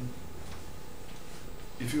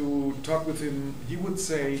 if you talk with him, he would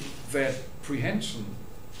say that prehension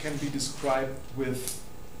can be described with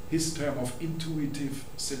his term of intuitive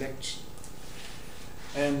selection.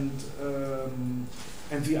 And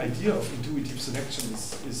the idea of intuitive selection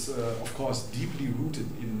is of course deeply rooted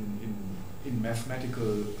in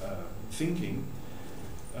mathematical thinking,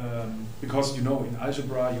 because you know in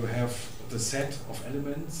algebra you have the set of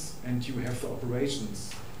elements and you have the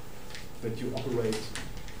operations that you operate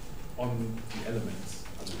on the elements,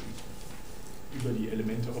 also über die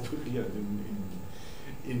Elemente operieren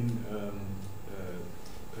in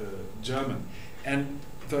German. And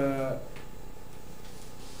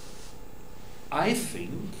I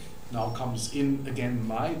think, now comes in again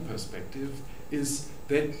my perspective, is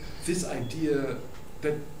that this idea,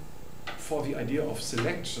 that for the idea of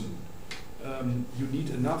selection, you need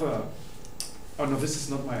another, oh no, this is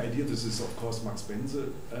not my idea, this is of course Max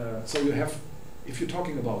Bense. So you have, if you're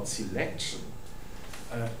talking about selection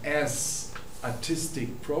as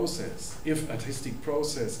artistic process, if artistic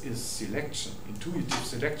process is selection, intuitive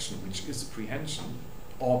selection, which is prehension,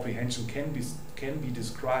 or prehension can be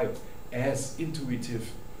described as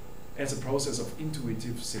intuitive, as a process of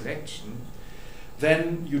intuitive selection,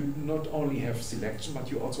 then you not only have selection,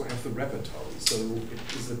 but you also have the repertory. So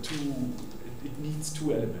it is it needs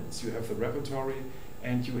two elements. You have the repertory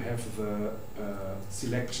and you have the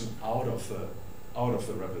selection out of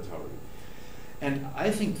the repertory. And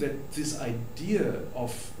I think that this idea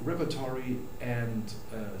of repertory and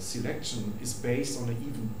selection is based on an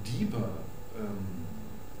even deeper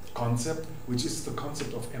concept, which is the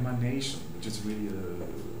concept of emanation, which is really a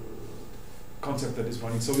concept that is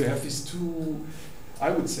running. So you have these two,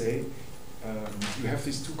 I would say, you have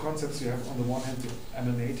these two concepts. You have on the one hand the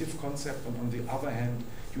emanative concept, and on the other hand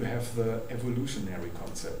you have the evolutionary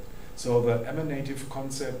concept. So the emanative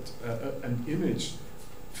concept, an image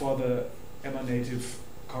for the emanative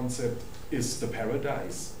concept is the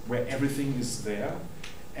paradise, where everything is there.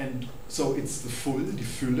 And so it's the die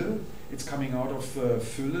Fülle, it's coming out of the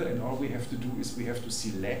Fülle, and all we have to do is we have to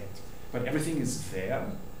select, but everything is there.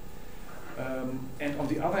 And on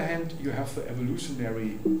the other hand, you have the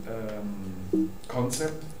evolutionary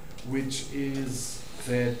concept, which is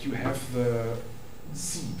that you have the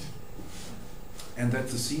seed, and that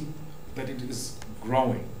the seed, that it is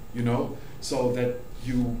growing, you know, so that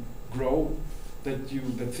you grow, that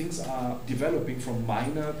things are developing from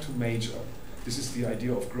minor to major. This is the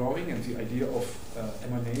idea of growing, and the idea of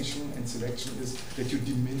emanation and selection is that you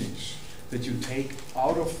diminish, that you take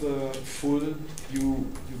out of the full, you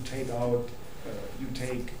take out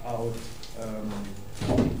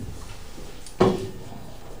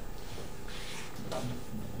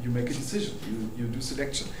you make a decision, you do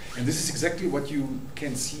selection. And this is exactly what you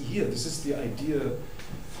can see here. This is the idea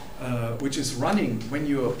which is running when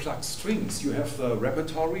you pluck strings. You have the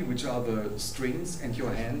repertory, which are the strings, and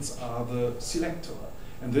your hands are the selector.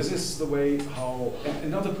 And this is the way how, and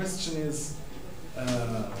another question is,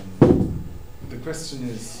 the question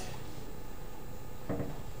is,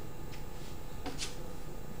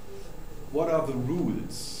 what are the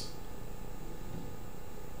rules?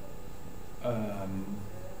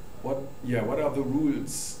 What are the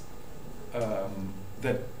rules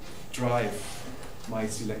that drive my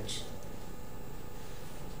selection?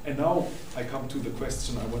 And now I come to the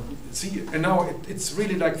question I want to see, and now it's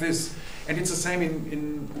really like this, and it's the same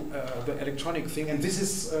in the electronic thing, and this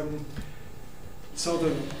is, so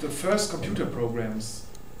the first computer programs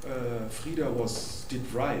Frida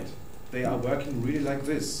did right, they are working really like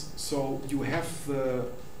this. So you have the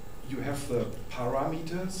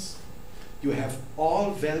parameters, you have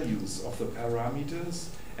all values of the parameters,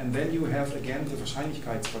 and then you have again the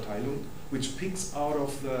Wahrscheinlichkeitsverteilung, which picks out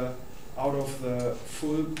of the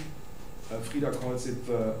full, Frida calls it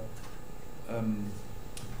the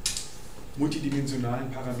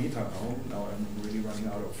multidimensionalen Parameterraum. Now I'm really running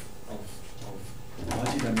out of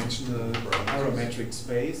multidimensional parametric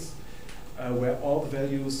space, where all the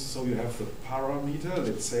values, so you have the parameter,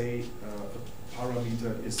 let's say a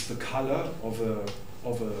parameter is the color of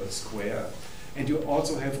a square, and you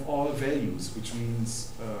also have all values, which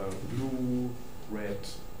means blue, red,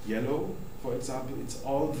 yellow, for example, it's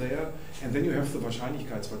all there, and then you have the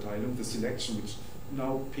Wahrscheinlichkeitsverteilung, the selection, which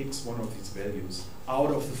now picks one of these values out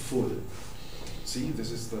of the full. See,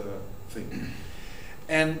 this is the thing.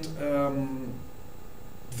 And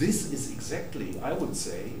this is exactly, I would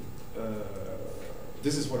say,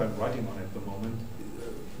 this is what I'm writing on at the moment.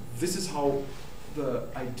 This is how the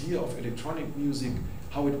idea of electronic music,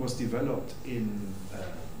 how it was developed in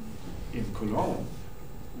Cologne,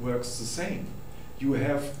 works the same. You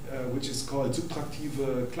have, which is called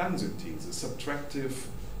subtraktive Klangsynthese, subtractive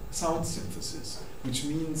sound synthesis, which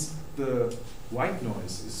means the white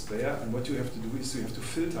noise is there, and what you have to do is you have to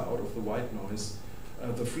filter out of the white noise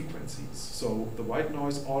the frequencies. So the white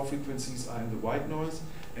noise, all frequencies are in the white noise,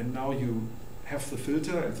 and now you have the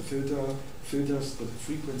filter, and the filter filters the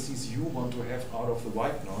frequencies you want to have out of the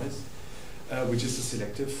white noise, which is a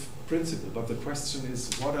selective principle. But the question is,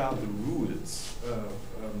 what are the rules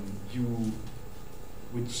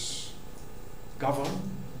which govern,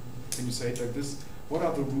 can you say it like this? What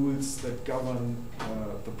are the rules that govern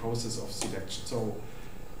the process of selection? So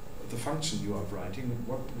the function you are writing,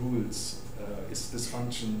 what rules is this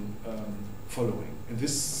function following? And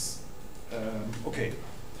this, okay.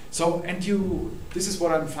 So, and this is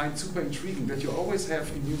what I find super intriguing, that you always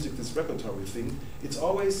have in music this repertory thing. It's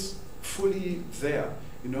always fully there.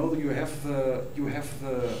 You know, you have the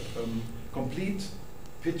complete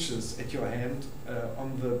pitches at your hand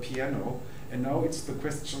on the piano, and now it's the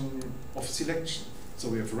question of selection. So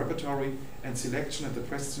we have repertory and selection, and the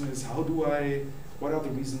question is, what are the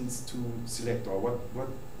reasons to select, or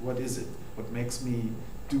what is it? What makes me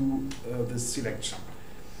do this selection?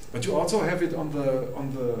 But you also have it on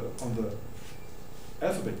the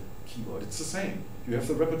alphabet keyboard. It's the same. You have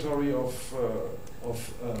the repertory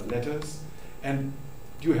of letters, and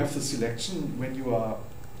you have the selection when you are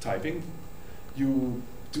typing. You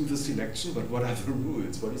do the selection, but what are the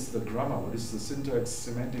rules? What is the grammar? What is the syntax,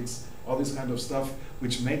 semantics, all this kind of stuff,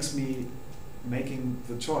 which makes me making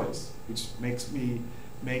the choice, which makes me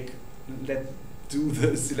do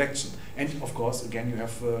the selection. And of course, again, you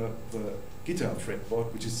have the guitar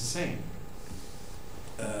fretboard, which is the same.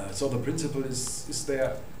 So the principle is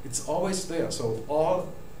there. It's always there. So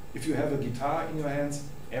if you have a guitar in your hands,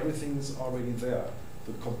 everything is already there,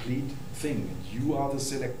 the complete thing. And you are the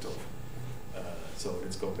selector. So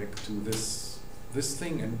let's go back to this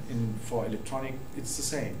thing, and for electronic, it's the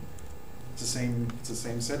same. It's the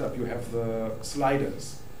same setup. You have the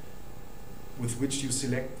sliders with which you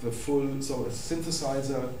select the full. So a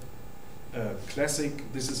synthesizer,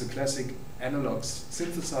 classic. This is a classic analog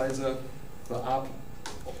synthesizer. The ARP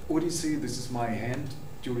Odyssey. This is my hand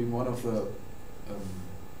during one of the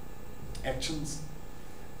actions,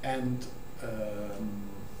 and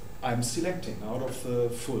I'm selecting out of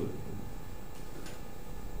the full.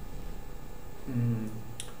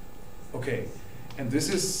 Okay, and this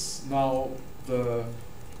is now the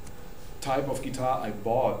type of guitar I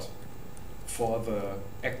bought for the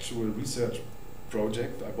actual research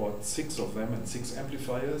project. I bought 6 of them and 6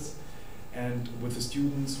 amplifiers, and with the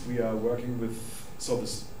students we are working with. So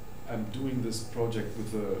I'm doing this project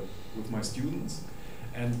with my students,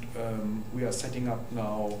 and we are setting up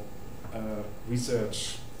now a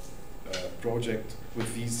research project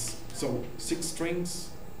with these. So 6 strings.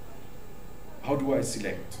 How do I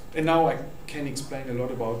select? And now I can explain a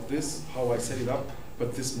lot about this, how I set it up,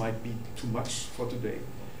 but this might be too much for today.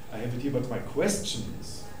 I have it here, but my question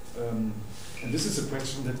is, and this is a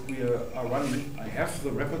question that we are running. I have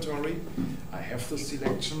the repertory, I have the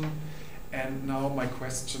selection, and now my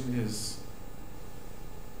question is,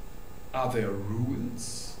 are there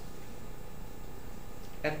rules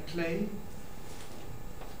at play?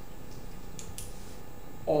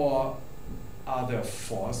 Or are there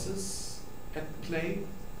forces at play,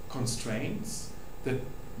 constraints that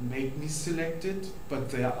make me select it, but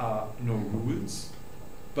there are no rules.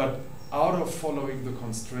 But out of following the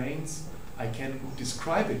constraints, I can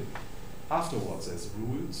describe it afterwards as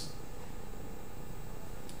rules.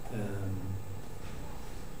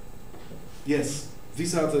 Yes,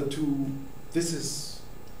 these are the two. This is,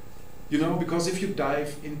 you know, because if you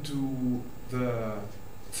dive into the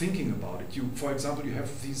thinking about it, for example, you have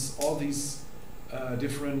all these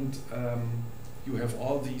different. You have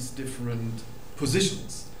all these different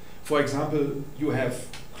positions. For example, you have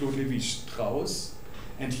Claude Lévi-Strauss,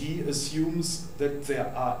 and he assumes that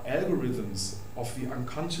there are algorithms of the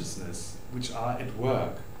unconsciousness which are at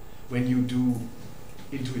work when you do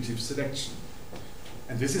intuitive selection.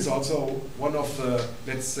 And this is also one of the,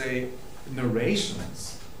 let's say,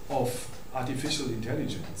 narrations of artificial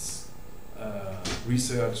intelligence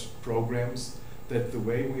research programs, that the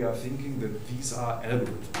way we are thinking that these are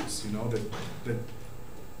algorithms, you know, that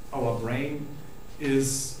our brain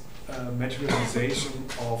is a materialization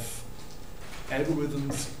of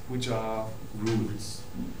algorithms which are rules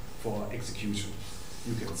for execution,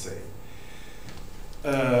 you can say.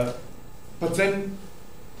 But then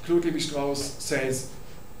Claude Lévi-Strauss says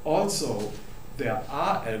also there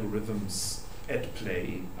are algorithms at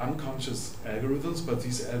play, unconscious algorithms, but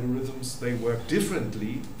these algorithms, they work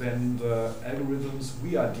differently than the algorithms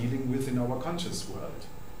we are dealing with in our conscious world.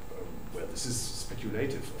 Well, this is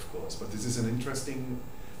speculative, of course, but this is an interesting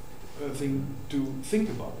thing to think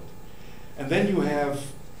about. And then you have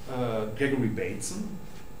Gregory Bateson,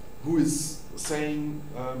 who is saying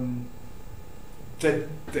that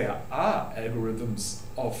there are algorithms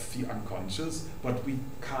of the unconscious, but we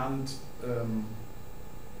can't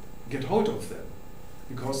get hold of them,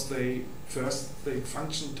 because they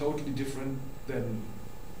function totally different than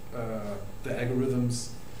the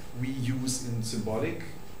algorithms we use in symbolic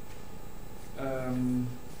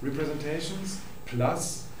representations,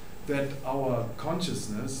 plus that our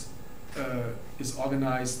consciousness is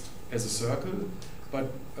organized as a circle,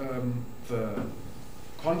 but the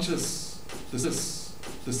conscious, this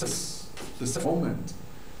moment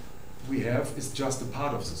we have is just a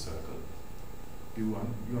part of the circle. You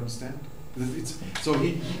understand? So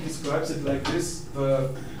he describes it like this.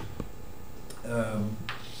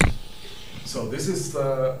 So this is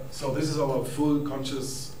our full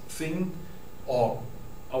conscious thing, or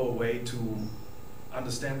our way to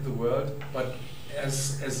understand the world. But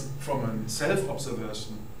as from a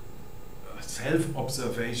self-observation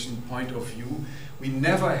point of view, we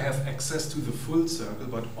never have access to the full circle,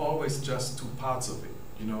 but always just to parts of it.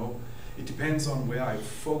 You know, it depends on where I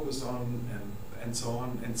focus on and so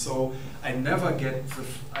on. And so I never get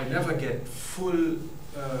full.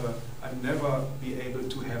 I never be able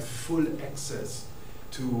to have full access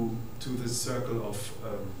to the circle of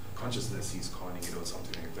consciousness, he's calling it, or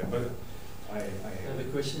something like that. But I have a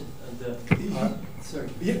question. Sorry.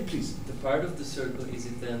 Yeah, please. The part of the circle, is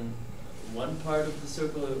it then one part of the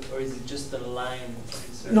circle, or is it just a line of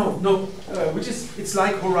the circle? No. It's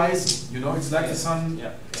like horizon. You know, it's like the sun.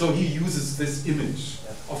 Yeah. So he uses this image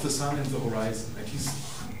of the sun and the horizon, and he's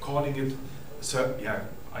calling it.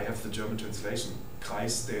 I have the German translation.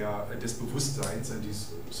 Kreis des Bewusstseins, and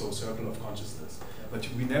so circle of consciousness. But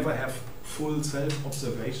we never have full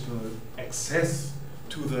self-observational access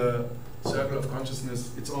to the circle of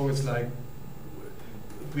consciousness. It's always like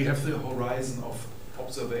we have the horizon of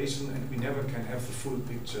observation, and we never can have the full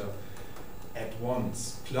picture at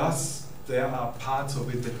once. Plus, there are parts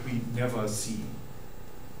of it that we never see.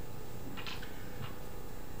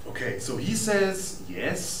 Okay, so he says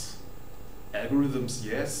yes, algorithms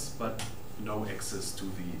yes, but no access to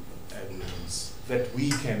the algorithms that we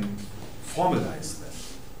can formalize them.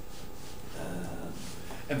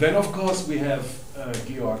 And then, of course, we have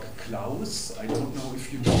Georg Claus. I don't know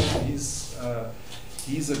if you know him.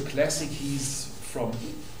 He's a classic.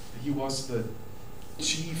 He was the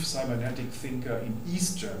chief cybernetic thinker in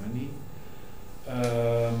East Germany.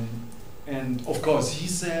 And of course, he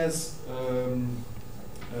says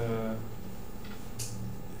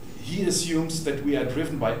he assumes that we are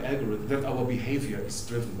driven by algorithms, that our behavior is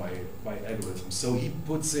driven by algorithms. So he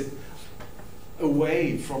puts it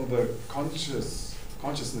away from the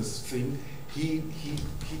consciousness thing. He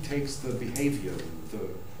takes the behaviorism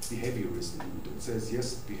route and says,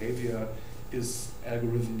 yes, behavior is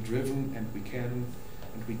algorithm driven, and we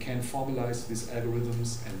can formalize these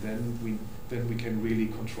algorithms, and then we can really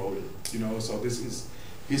control it. You know, so this is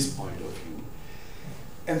his point of view.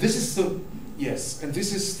 And this is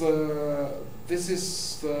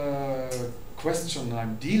the question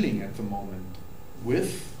I'm dealing at the moment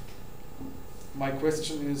with. My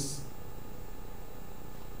question is,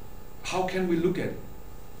 how can we look at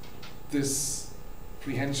this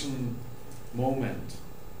prehension moment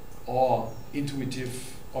or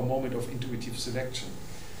intuitive or moment of intuitive selection?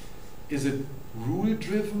 Is it rule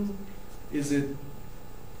driven? Is it,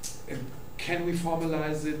 can we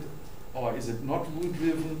formalize it, or is it not rule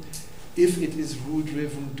driven? If it is rule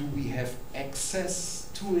driven, do we have access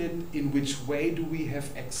to it? In which way do we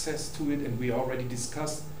have access to it? And we already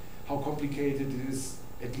discussed how complicated it is,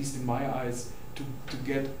 at least in my eyes, to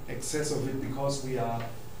get access of it, because we are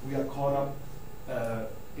caught up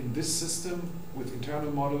in this system with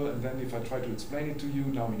internal model, and then if I try to explain it to you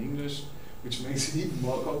now in English, which makes it even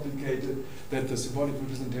more complicated, that the symbolic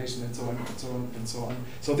representation and so on and so on and so on.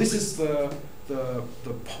 So this is the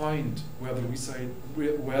point where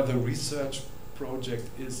the research project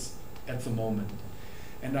is at the moment.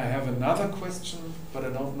 And I have another question, but I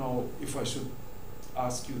don't know if I should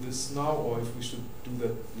ask you this now or if we should do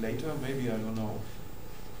that later. Maybe, I don't know,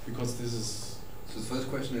 because this is. So the first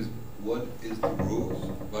question is, what is the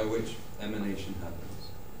rules by which emanation happens?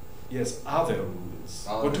 Yes, are there rules?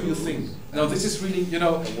 What do you think? And Now this is really,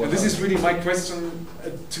 this is really my question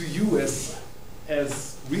to you as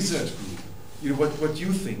research group. What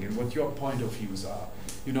you think and what your point of views are.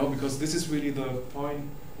 Because this is really the point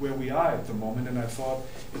where we are at the moment, and I thought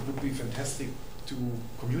it would be fantastic to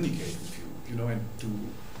communicate with you, and to.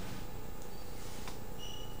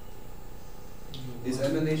 Is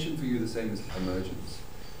emanation for you the same as emergence?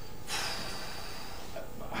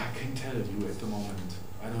 I can't tell you at the moment.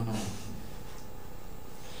 I don't know.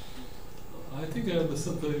 I think I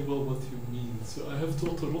understand very well what you mean. So I have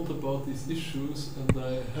thought a lot about these issues, and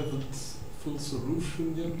I haven't full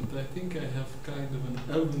solution yet, but I think I have kind of an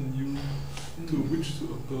avenue to which to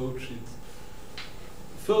approach it.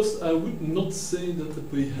 First, I would not say that the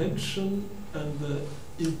prehension and the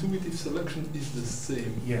intuitive selection is the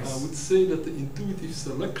same. Yes. I would say that the intuitive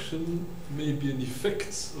selection may be an effect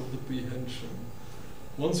of the prehension.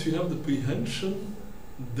 Once you have the prehension,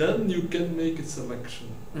 then you can make a selection.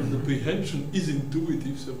 And the prehension is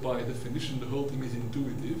intuitive, so by definition the whole thing is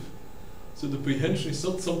intuitive. So the prehension is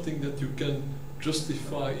not something that you can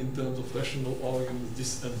justify in terms of rational arguments,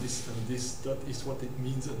 this and this and this, that is what it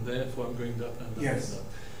means, and therefore I'm going that and that and that.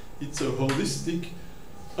 It's a holistic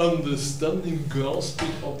understanding,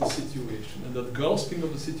 grasping of the situation. And that grasping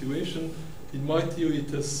of the situation, in my theory, it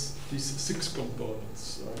has these 6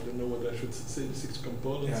 components. I don't know what I should say, the 6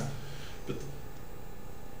 components. But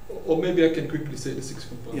or maybe I can quickly say the 6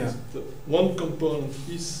 components. The one component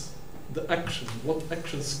is the action. What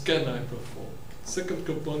actions can I perform? Second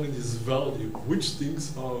component is value. Which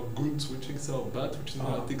things are good, which things are bad, which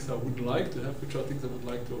are things I would like to have, which are things I would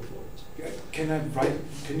like to avoid. Can I write?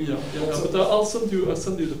 Can you? But I'll send you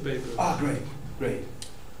the paper. Great.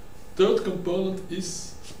 Third component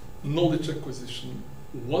is knowledge acquisition.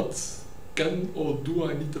 What can or do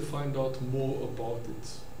I need to find out more about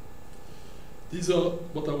it? These are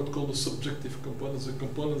what I would call the subjective components, the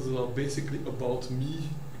components that are basically about me,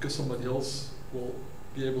 because somebody else will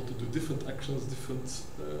be able to do different actions, different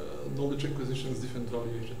knowledge acquisitions, different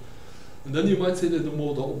valuation. And then you might say that the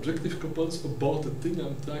more the objective components about the thing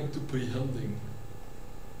I'm trying to prehending.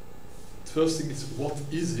 The first thing is, what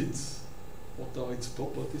is it? What are its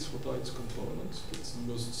properties? What are its components? That's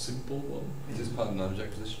the most simple one. Is this part of knowledge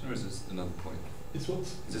acquisition, or is this another point? It's what?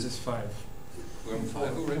 This is 5. We're on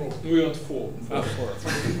 5 already? We're at 4.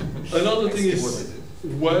 Another thing is,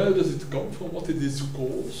 where does it come from? What is its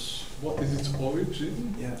cause? What is its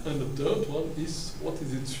origin? And the third one is, what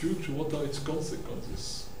is its future? What are its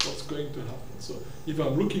consequences? What's going to happen? So if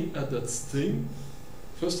I'm looking at that sting,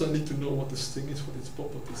 first I need to know what the sting is, what its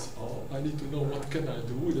properties are. I need to know what can I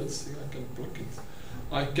do with that sting. I can block it.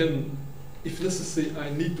 I can, if necessary, I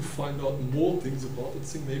need to find out more things about that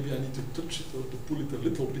thing. Maybe I need to touch it or to pull it a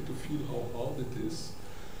little bit to feel how hard it is.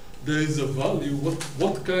 There is a value.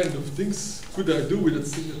 What kind of things could I do with that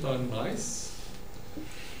thing that are nice?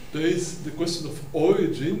 There is the question of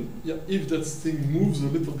origin. If that thing moves a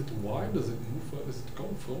little bit, why does it move? Where does it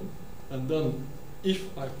come from? And then,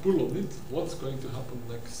 if I pull on it, what's going to happen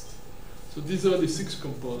next? So these are the 6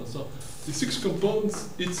 components. Now, the 6 components,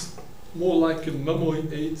 it's more like a memory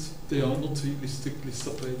aid. They are not really strictly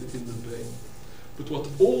separated in the brain. But what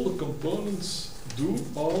all the components do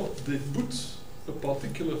are they put a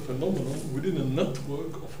particular phenomenon within a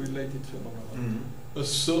network of related phenomena,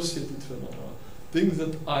 associated phenomena. Things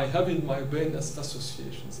that I have in my brain as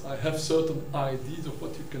associations. I have certain ideas of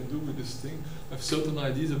what you can do with this thing. I have certain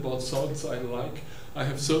ideas about sounds I like. I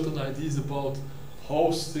have certain ideas about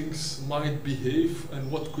how things might behave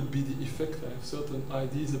and what could be the effect. I have certain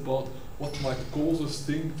ideas about what might cause a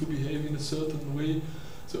thing to behave in a certain way.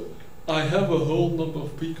 So I have a whole number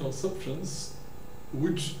of preconceptions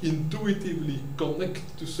which intuitively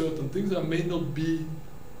connect to certain things. I may not be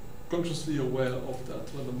consciously aware of that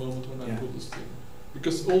at the moment when I pull the string.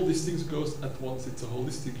 Because all these things goes at once, it's a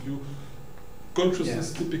holistic view.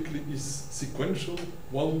 Consciousness typically is sequential,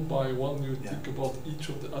 one by one you think about each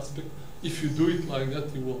of the aspects. If you do it like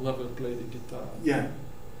that, you will never play the guitar. Yeah.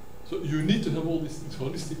 So you need to have all these things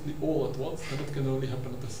holistically all at once, and that can only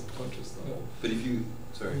happen at the subconscious level. But if you,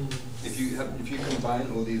 if you combine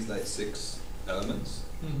all these like 6 elements,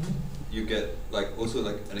 you get like also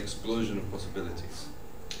like an explosion of possibilities,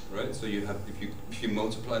 right? So you have, if you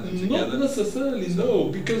multiply them together. Not necessarily, no,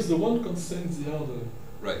 because the one constrains the other.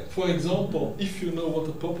 Right. For example, if you know what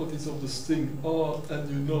the properties of the string are and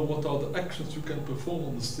you know what are the actions you can perform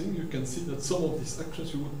on the string, you can see that some of these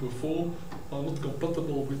actions you would perform are not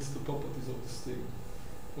compatible with the properties of the string.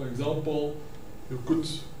 For example, you could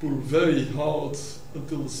pull very hard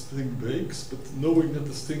until the string breaks, but knowing that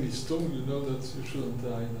the string is strong, you know that you shouldn't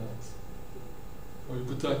try that. Or you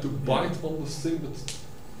could try to bite on the string, but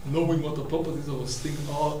knowing what the properties of a string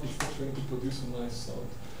are, it's not going to produce a nice sound.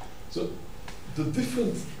 So the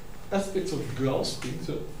different aspects of grasping,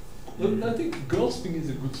 so I think grasping is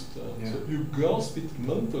a good term. So you grasp it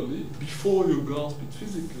mentally before you grasp it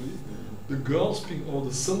physically. The grasping or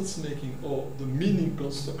the sense making or the meaning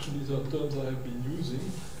construction, these are terms I have been using,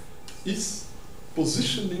 is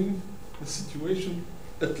positioning the situation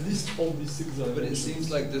at least on these 6 dimensions. But it seems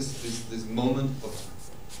like this moment of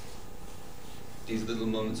these little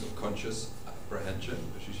moments of conscious apprehension,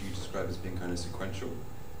 which you describe as being kind of sequential,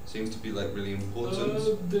 seems to be like really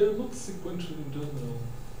important. They're not sequential in general.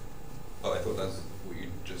 Oh, I thought that's what you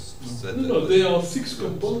just said. No, there are 6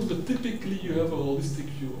 components, but typically you have a holistic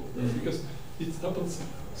view of that because it happens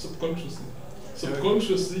subconsciously.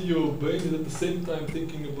 Subconsciously, your brain is at the same time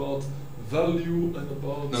thinking about value and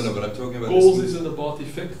about but I'm talking about causes and about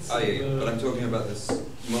effects. But I'm talking about this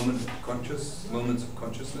moments of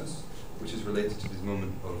consciousness, which is related to this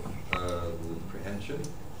moment of apprehension.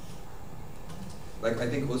 Like I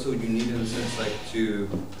think also you need, in a sense, like to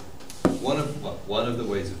one of the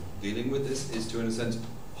ways of dealing with this is to, in a sense,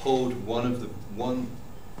 hold one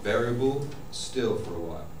variable still for a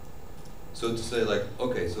while. So to say like,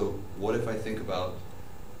 okay, so what if I think about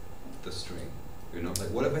the string? You know,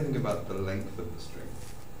 like what if I think about the length of the string?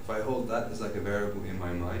 If I hold that as like a variable in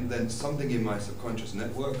my mind, then something in my subconscious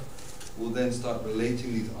network will then start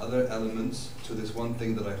relating these other elements to this one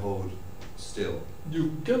thing that I hold still.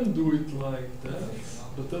 You can do it like that,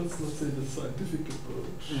 but that's, let's say, the scientific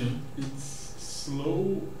approach. It's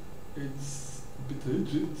slow, it's a bit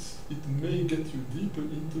rigid, it may get you deeper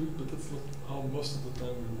into it, but that's not how most of the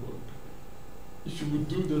time we work. If you would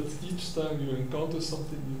do that each time you encounter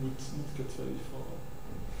something, you would not get very far.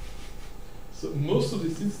 So most of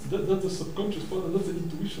these things, that's the subconscious part, and that's the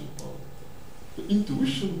intuition part. The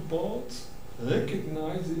intuition part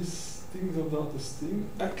recognizes things about the string,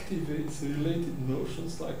 activates related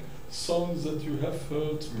notions like sounds that you have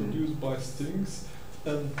heard produced by strings,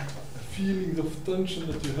 and feelings of tension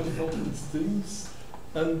that you have felt in strings,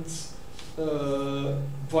 and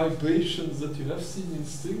vibrations that you have seen in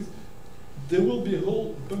strings. There will be a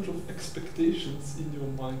whole bunch of expectations in your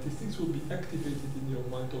mind. These things will be activated in your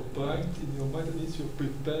mind or primed in your mind, and you're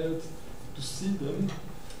prepared to see them.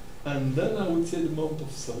 And then I would say the moment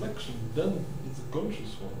of selection, then it's a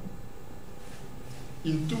conscious one.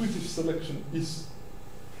 Intuitive selection is,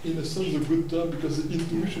 in a sense, a good term because the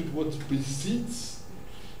intuition is what precedes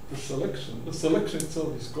the selection. The selection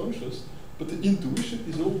itself is conscious, but the intuition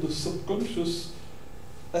is all the subconscious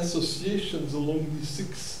associations along these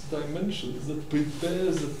 6 dimensions that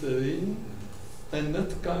prepares the terrain and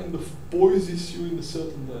that kind of poises you in a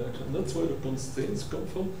certain direction. That's where the constraints come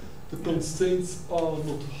from. The constraints are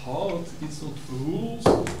not hard, it's not rules,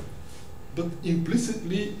 but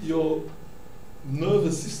implicitly your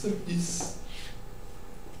nervous system is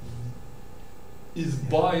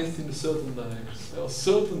biased in a certain direction. There are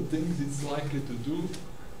certain things it's likely to do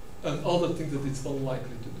and other things that it's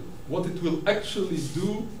unlikely to do. What it will actually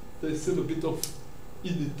do, there's still a bit of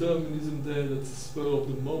indeterminism there, that's a spur of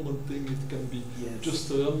the moment thing, it can be just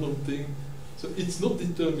a random thing. So it's not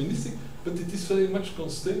deterministic, but it is very much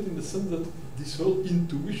constrained in the sense that this whole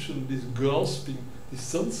intuition, this grasping, this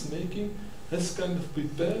sense making, has kind of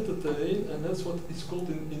prepared the terrain, and that's what is called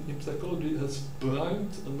in psychology, it has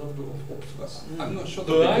primed a number of options. I'm not sure.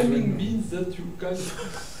 Priming means that you kind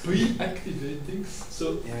of pre-activate things,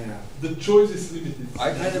 so the choice is limited.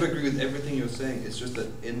 I kind of agree with everything you're saying. It's just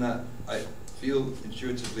that in that I feel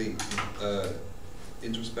intuitively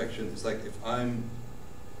introspection. It's like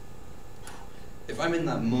if I'm in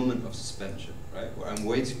that moment of suspension, right, where I'm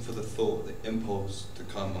waiting for the thought, the impulse to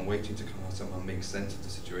come, I'm waiting to come out somehow make sense of the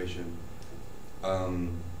situation,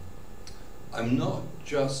 I'm not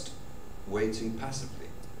just waiting passively.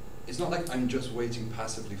 It's not like I'm just waiting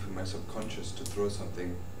passively for my subconscious to throw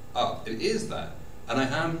something up. It is that. And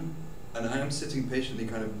I am sitting patiently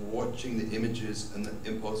kind of watching the images and the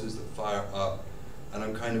impulses that fire up, and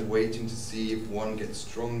I'm kind of waiting to see if one gets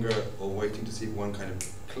stronger or waiting to see if one kind of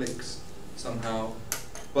clicks somehow.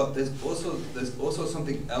 But there's also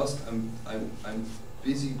something else I'm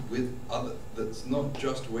busy with that's not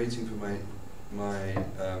just waiting for my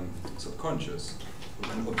subconscious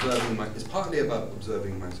and observing it's partly about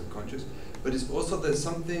observing my subconscious, but it's also there's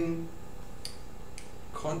something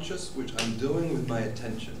conscious which I'm doing with my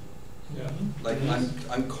attention. Yeah. Like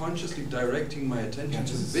I'm consciously directing my attention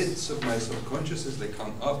to bits of my subconscious as they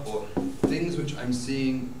come up, or things which I'm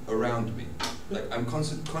seeing around me. Like I'm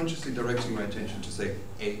consciously directing my attention to say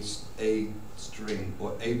a string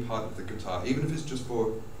or a part of the guitar, even if it's just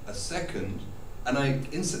for a second, and I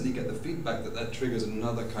instantly get the feedback that triggers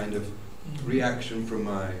another kind of reaction from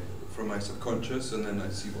my subconscious, and then I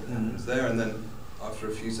see what happens there, and then after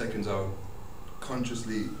a few seconds I'll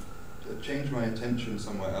consciously change my attention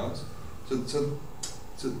somewhere else. So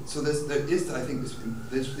there is I think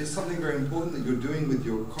there's something very important that you're doing with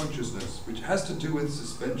your consciousness, which has to do with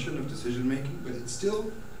suspension of decision making, but it's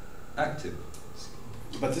still active.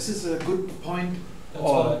 But this is a good point.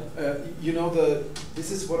 You know,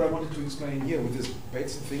 this is what I wanted to explain here with this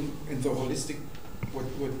Bateson thing in the holistic.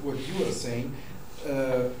 What you are saying,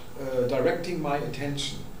 directing my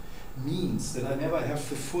attention means that I never have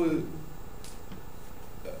the full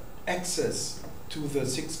access to the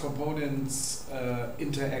 6 components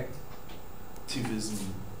interactivism.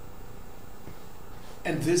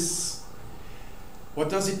 And this, what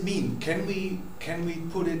does it mean? Can we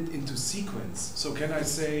put it into sequence? So can I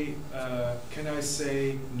say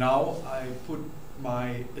now I put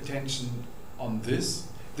my attention on this?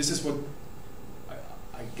 This is what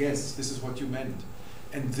I guess this is what you meant.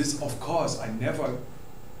 And this, of course, I never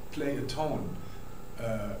play a tone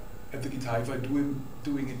at the guitar if I'm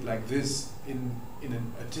doing it like this in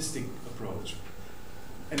an artistic approach.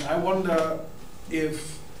 And I wonder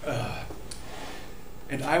if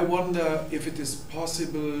it is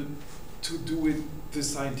possible to do it the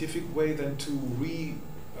scientific way, then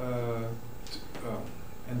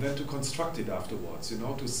and then to construct it afterwards. You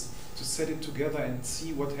know, to set it together and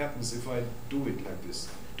see what happens if I do it like this.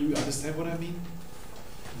 Do you understand what I mean?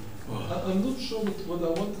 I'm not sure, but what I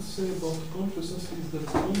want to say about consciousness is that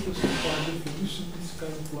consciousness by definition is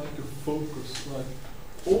kind of like a focus, like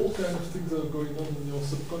all kind of things that are going on in your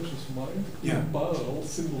subconscious mind in parallel,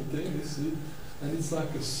 simultaneously, and it's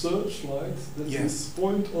like a searchlight that you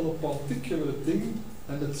point on a particular thing,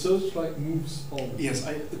 and that searchlight moves on. Yes,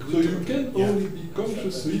 I agree. So you can only be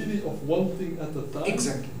conscious really of one thing at a time,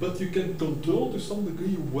 exactly. But you can control to some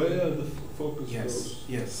degree where the focus goes.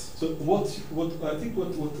 Yes. So what I think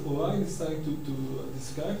what Orion is trying to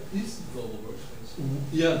describe is global workspace.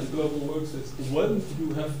 Yeah, the global workspace. When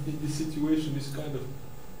you have in this situation this kind of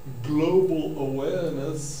global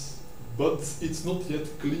awareness, but it's not yet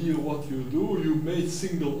clear what you do. You may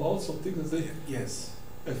single out some things and say, yes.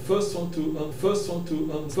 I first want to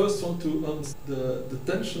the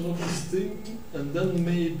tension of this thing, and then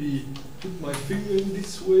maybe put my finger in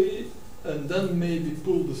this way, and then maybe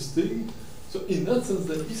pull the string. So in that sense,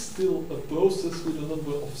 there is still a process with a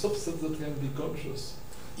number of subsets that can be conscious.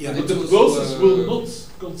 Yeah, but the process will not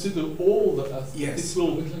consider all the aspects. Yes. It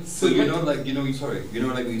will. So like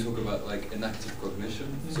when you talk about like enactive cognition.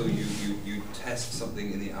 Mm-hmm. So you test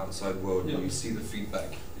something in the outside world, and you see the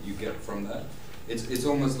feedback that you get from that. It's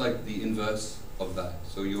almost like the inverse of that.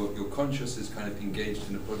 So your conscious is kind of engaged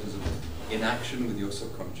in a process of inaction with your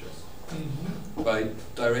subconscious. Mm-hmm. By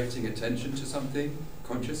directing attention to something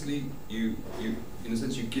consciously, you in a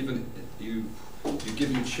sense you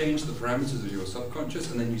change the parameters of your subconscious,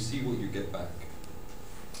 and then you see what you get back.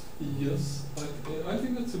 Yes, I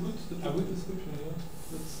think that's a good description. Yeah,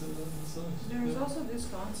 that's nice. There is also this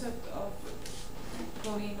concept of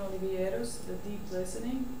Pauline Oliviero's the deep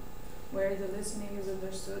listening, where the listening is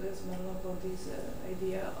understood as Merleau-Ponty's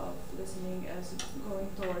idea of listening as going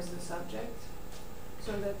towards the subject,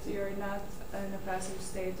 so that you're not in a passive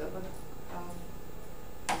state of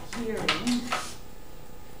hearing,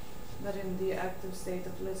 but in the active state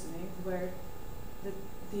of listening, where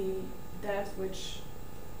that which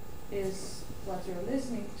is what you're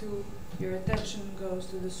listening to, your attention goes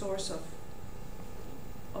to the source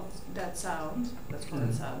of that sound. Let's call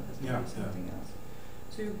it sound. That's maybe something else.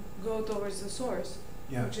 So you go towards the source,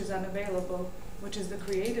 which is unavailable, which is the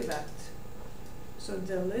creative act. So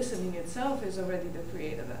the listening itself is already the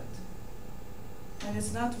creative act. And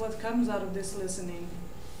it's not what comes out of this listening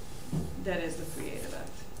that is the creative act.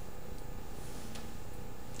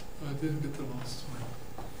 I didn't get the last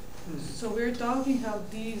one. So we're talking how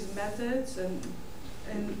these methods and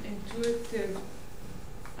intuitive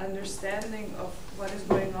understanding of what is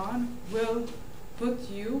going on will put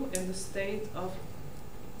you in the state of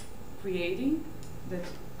creating, that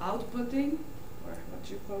outputting, or what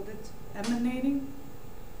you called it, emanating.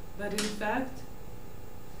 But in fact,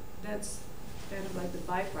 that's kind of like the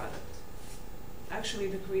byproduct. Actually,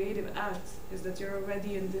 the creative act is that you're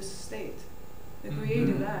already in this state. The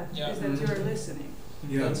creative act is that you're listening.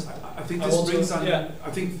 Yeah, I think this brings on. I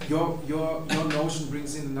think your notion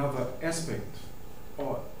brings in another aspect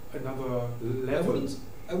or another level.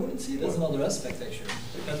 I wouldn't see it as another aspect actually.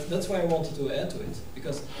 That's why I wanted to add to it,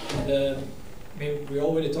 because we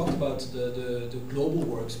already talked about the global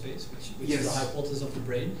workspace, which is the hypothesis of the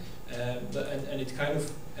brain, and it kind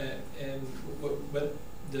of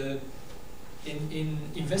in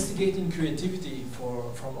investigating creativity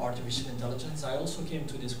from artificial intelligence, I also came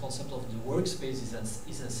to this concept of the workspace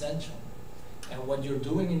is essential. And what you're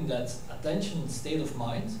doing in that attention state of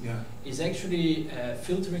mind is actually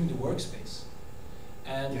filtering the workspace.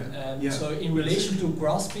 And so in relation to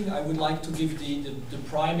grasping, I would like to give the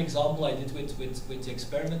prime example I did with the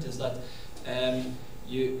experiment is that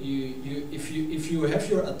if you have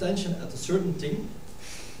your attention at a certain thing,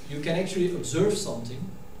 you can actually observe something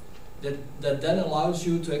that then allows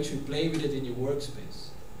you to actually play with it in your workspace.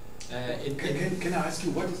 Can I ask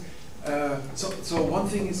you what is so one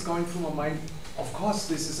thing is going through my mind. Of course,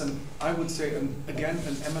 this is I would say again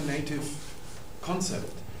an emanative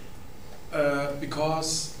concept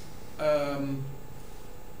because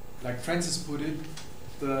like Francis put it,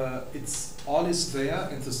 it's all is there,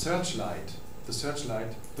 and the searchlight,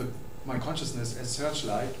 my consciousness as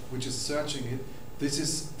searchlight, which is searching it. This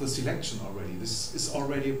is the selection already. This is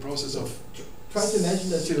already a process of try to imagine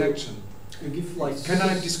that selection. You give like. Can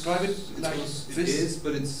I describe it like this? this? It is,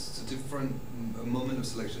 but it's a different moment of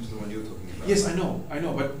selection to the one you're talking about. Yes, I know.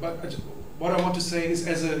 But what I want to say is,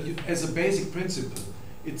 as a basic principle,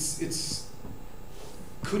 it's.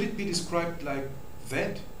 Could it be described like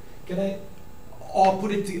that? Can I? Or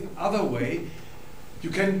put it the other way. You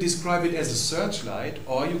can describe it as a searchlight,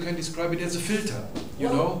 or you can describe it as a filter. You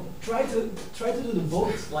know. Try to do the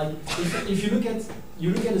both. Like if you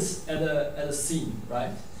look at a scene,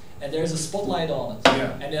 right? And there's a spotlight on it,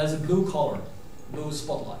 and there's a blue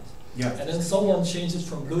spotlight. Yeah. And then someone changes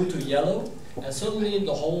from blue to yellow, and suddenly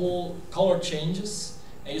the whole color changes,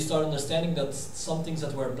 and you start understanding that some things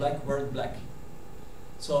that were black weren't black.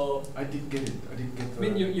 So I didn't get it. I didn't get the. I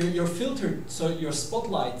mean, you're filtered. So your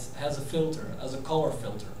spotlight has a filter, as a color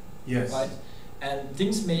filter. Yes. Right. And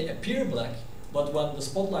things may appear black, but when the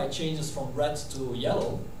spotlight changes from red to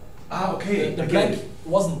yellow, the black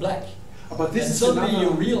wasn't black. But this and is suddenly another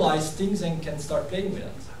you realize things and can start playing with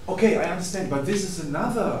it. Okay, I understand. But this is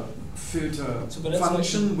another filter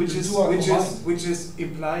function, which is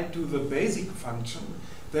implied to the basic function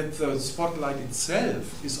that the spotlight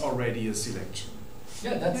itself is already a selection.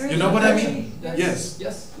 Yeah, that's you know what I mean? Yes.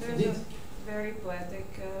 Yes. There's a very poetic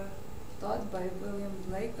thought by William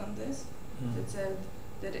Blake on this that said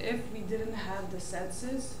that if we didn't have the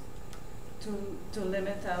senses to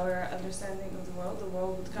limit our understanding of the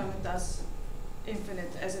world would come at us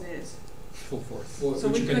infinite as it is. Full force. So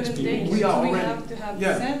we couldn't take it. We have to have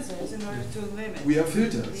the senses in order to limit. We are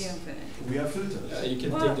filters. The infinite. We are filters. You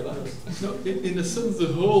can take them out. No, in a sense, the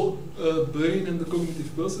whole brain and the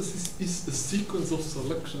cognitive process is a sequence of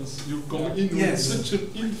selections. You come in with such an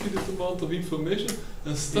infinite amount of information,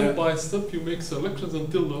 and step by step you make selections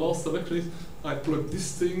until the last selection is, I plug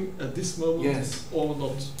this thing at this moment or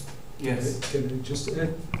not. Yes. Can I just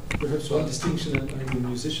add perhaps one distinction? I'm a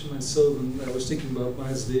musician myself, and I was thinking about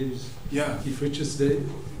Miles Davis, Keith Richards. The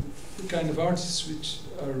kind of artists which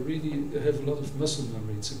are really have a lot of muscle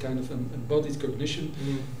memory. It's a kind of embodied cognition.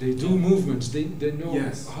 They do movements. They know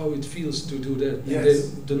how it feels to do that. Yes.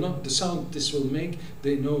 The sound this will make,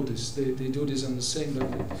 they know this. They do this on the same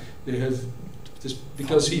level. They have this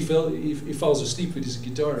because he falls asleep with his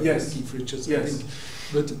guitar. Keith Richards. I think.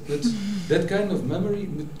 But that kind of memory,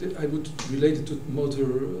 I would relate it to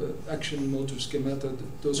motor action, motor schemata,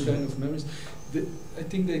 those kind of memories. I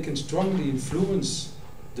think they can strongly influence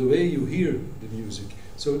the way you hear the music.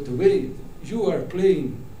 So the way you are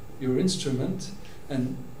playing your instrument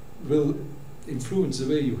and will influence the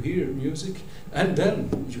way you hear music, and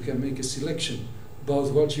then you can make a selection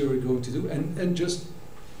about what you are going to do, and just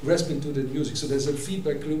grasp into the music. So there's a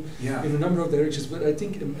feedback loop in a number of directions. But I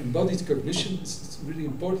think embodied cognition is a really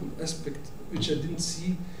important aspect which I didn't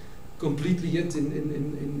see completely yet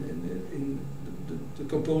in the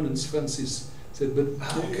components Francis said. But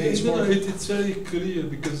it's very clear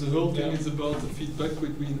because the whole thing is about the feedback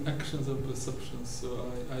between actions and perceptions.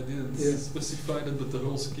 So I didn't specify that, but the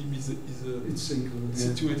whole scheme is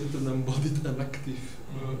situated and embodied and active.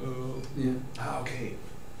 Okay.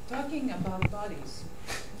 Talking about bodies,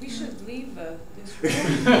 we should leave this room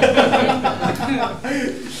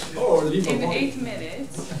in 8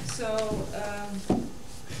 minutes. So,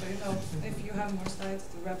 you know, if you have more slides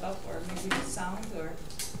to wrap up, or maybe sound, or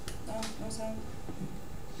no sound.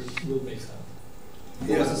 We'll make sound.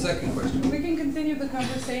 What was the second question? We can continue the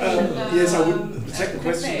conversation. Yes, I would. The second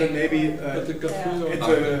question then maybe at the cafe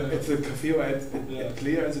at the cafe or at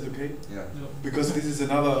CLEA, is it okay? Yeah. Because this is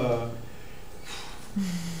another.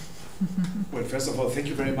 Well, first of all, thank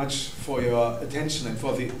you very much for your attention and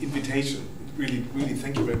for the invitation. Really, really,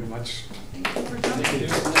 thank you very much. Thank you for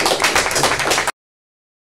coming.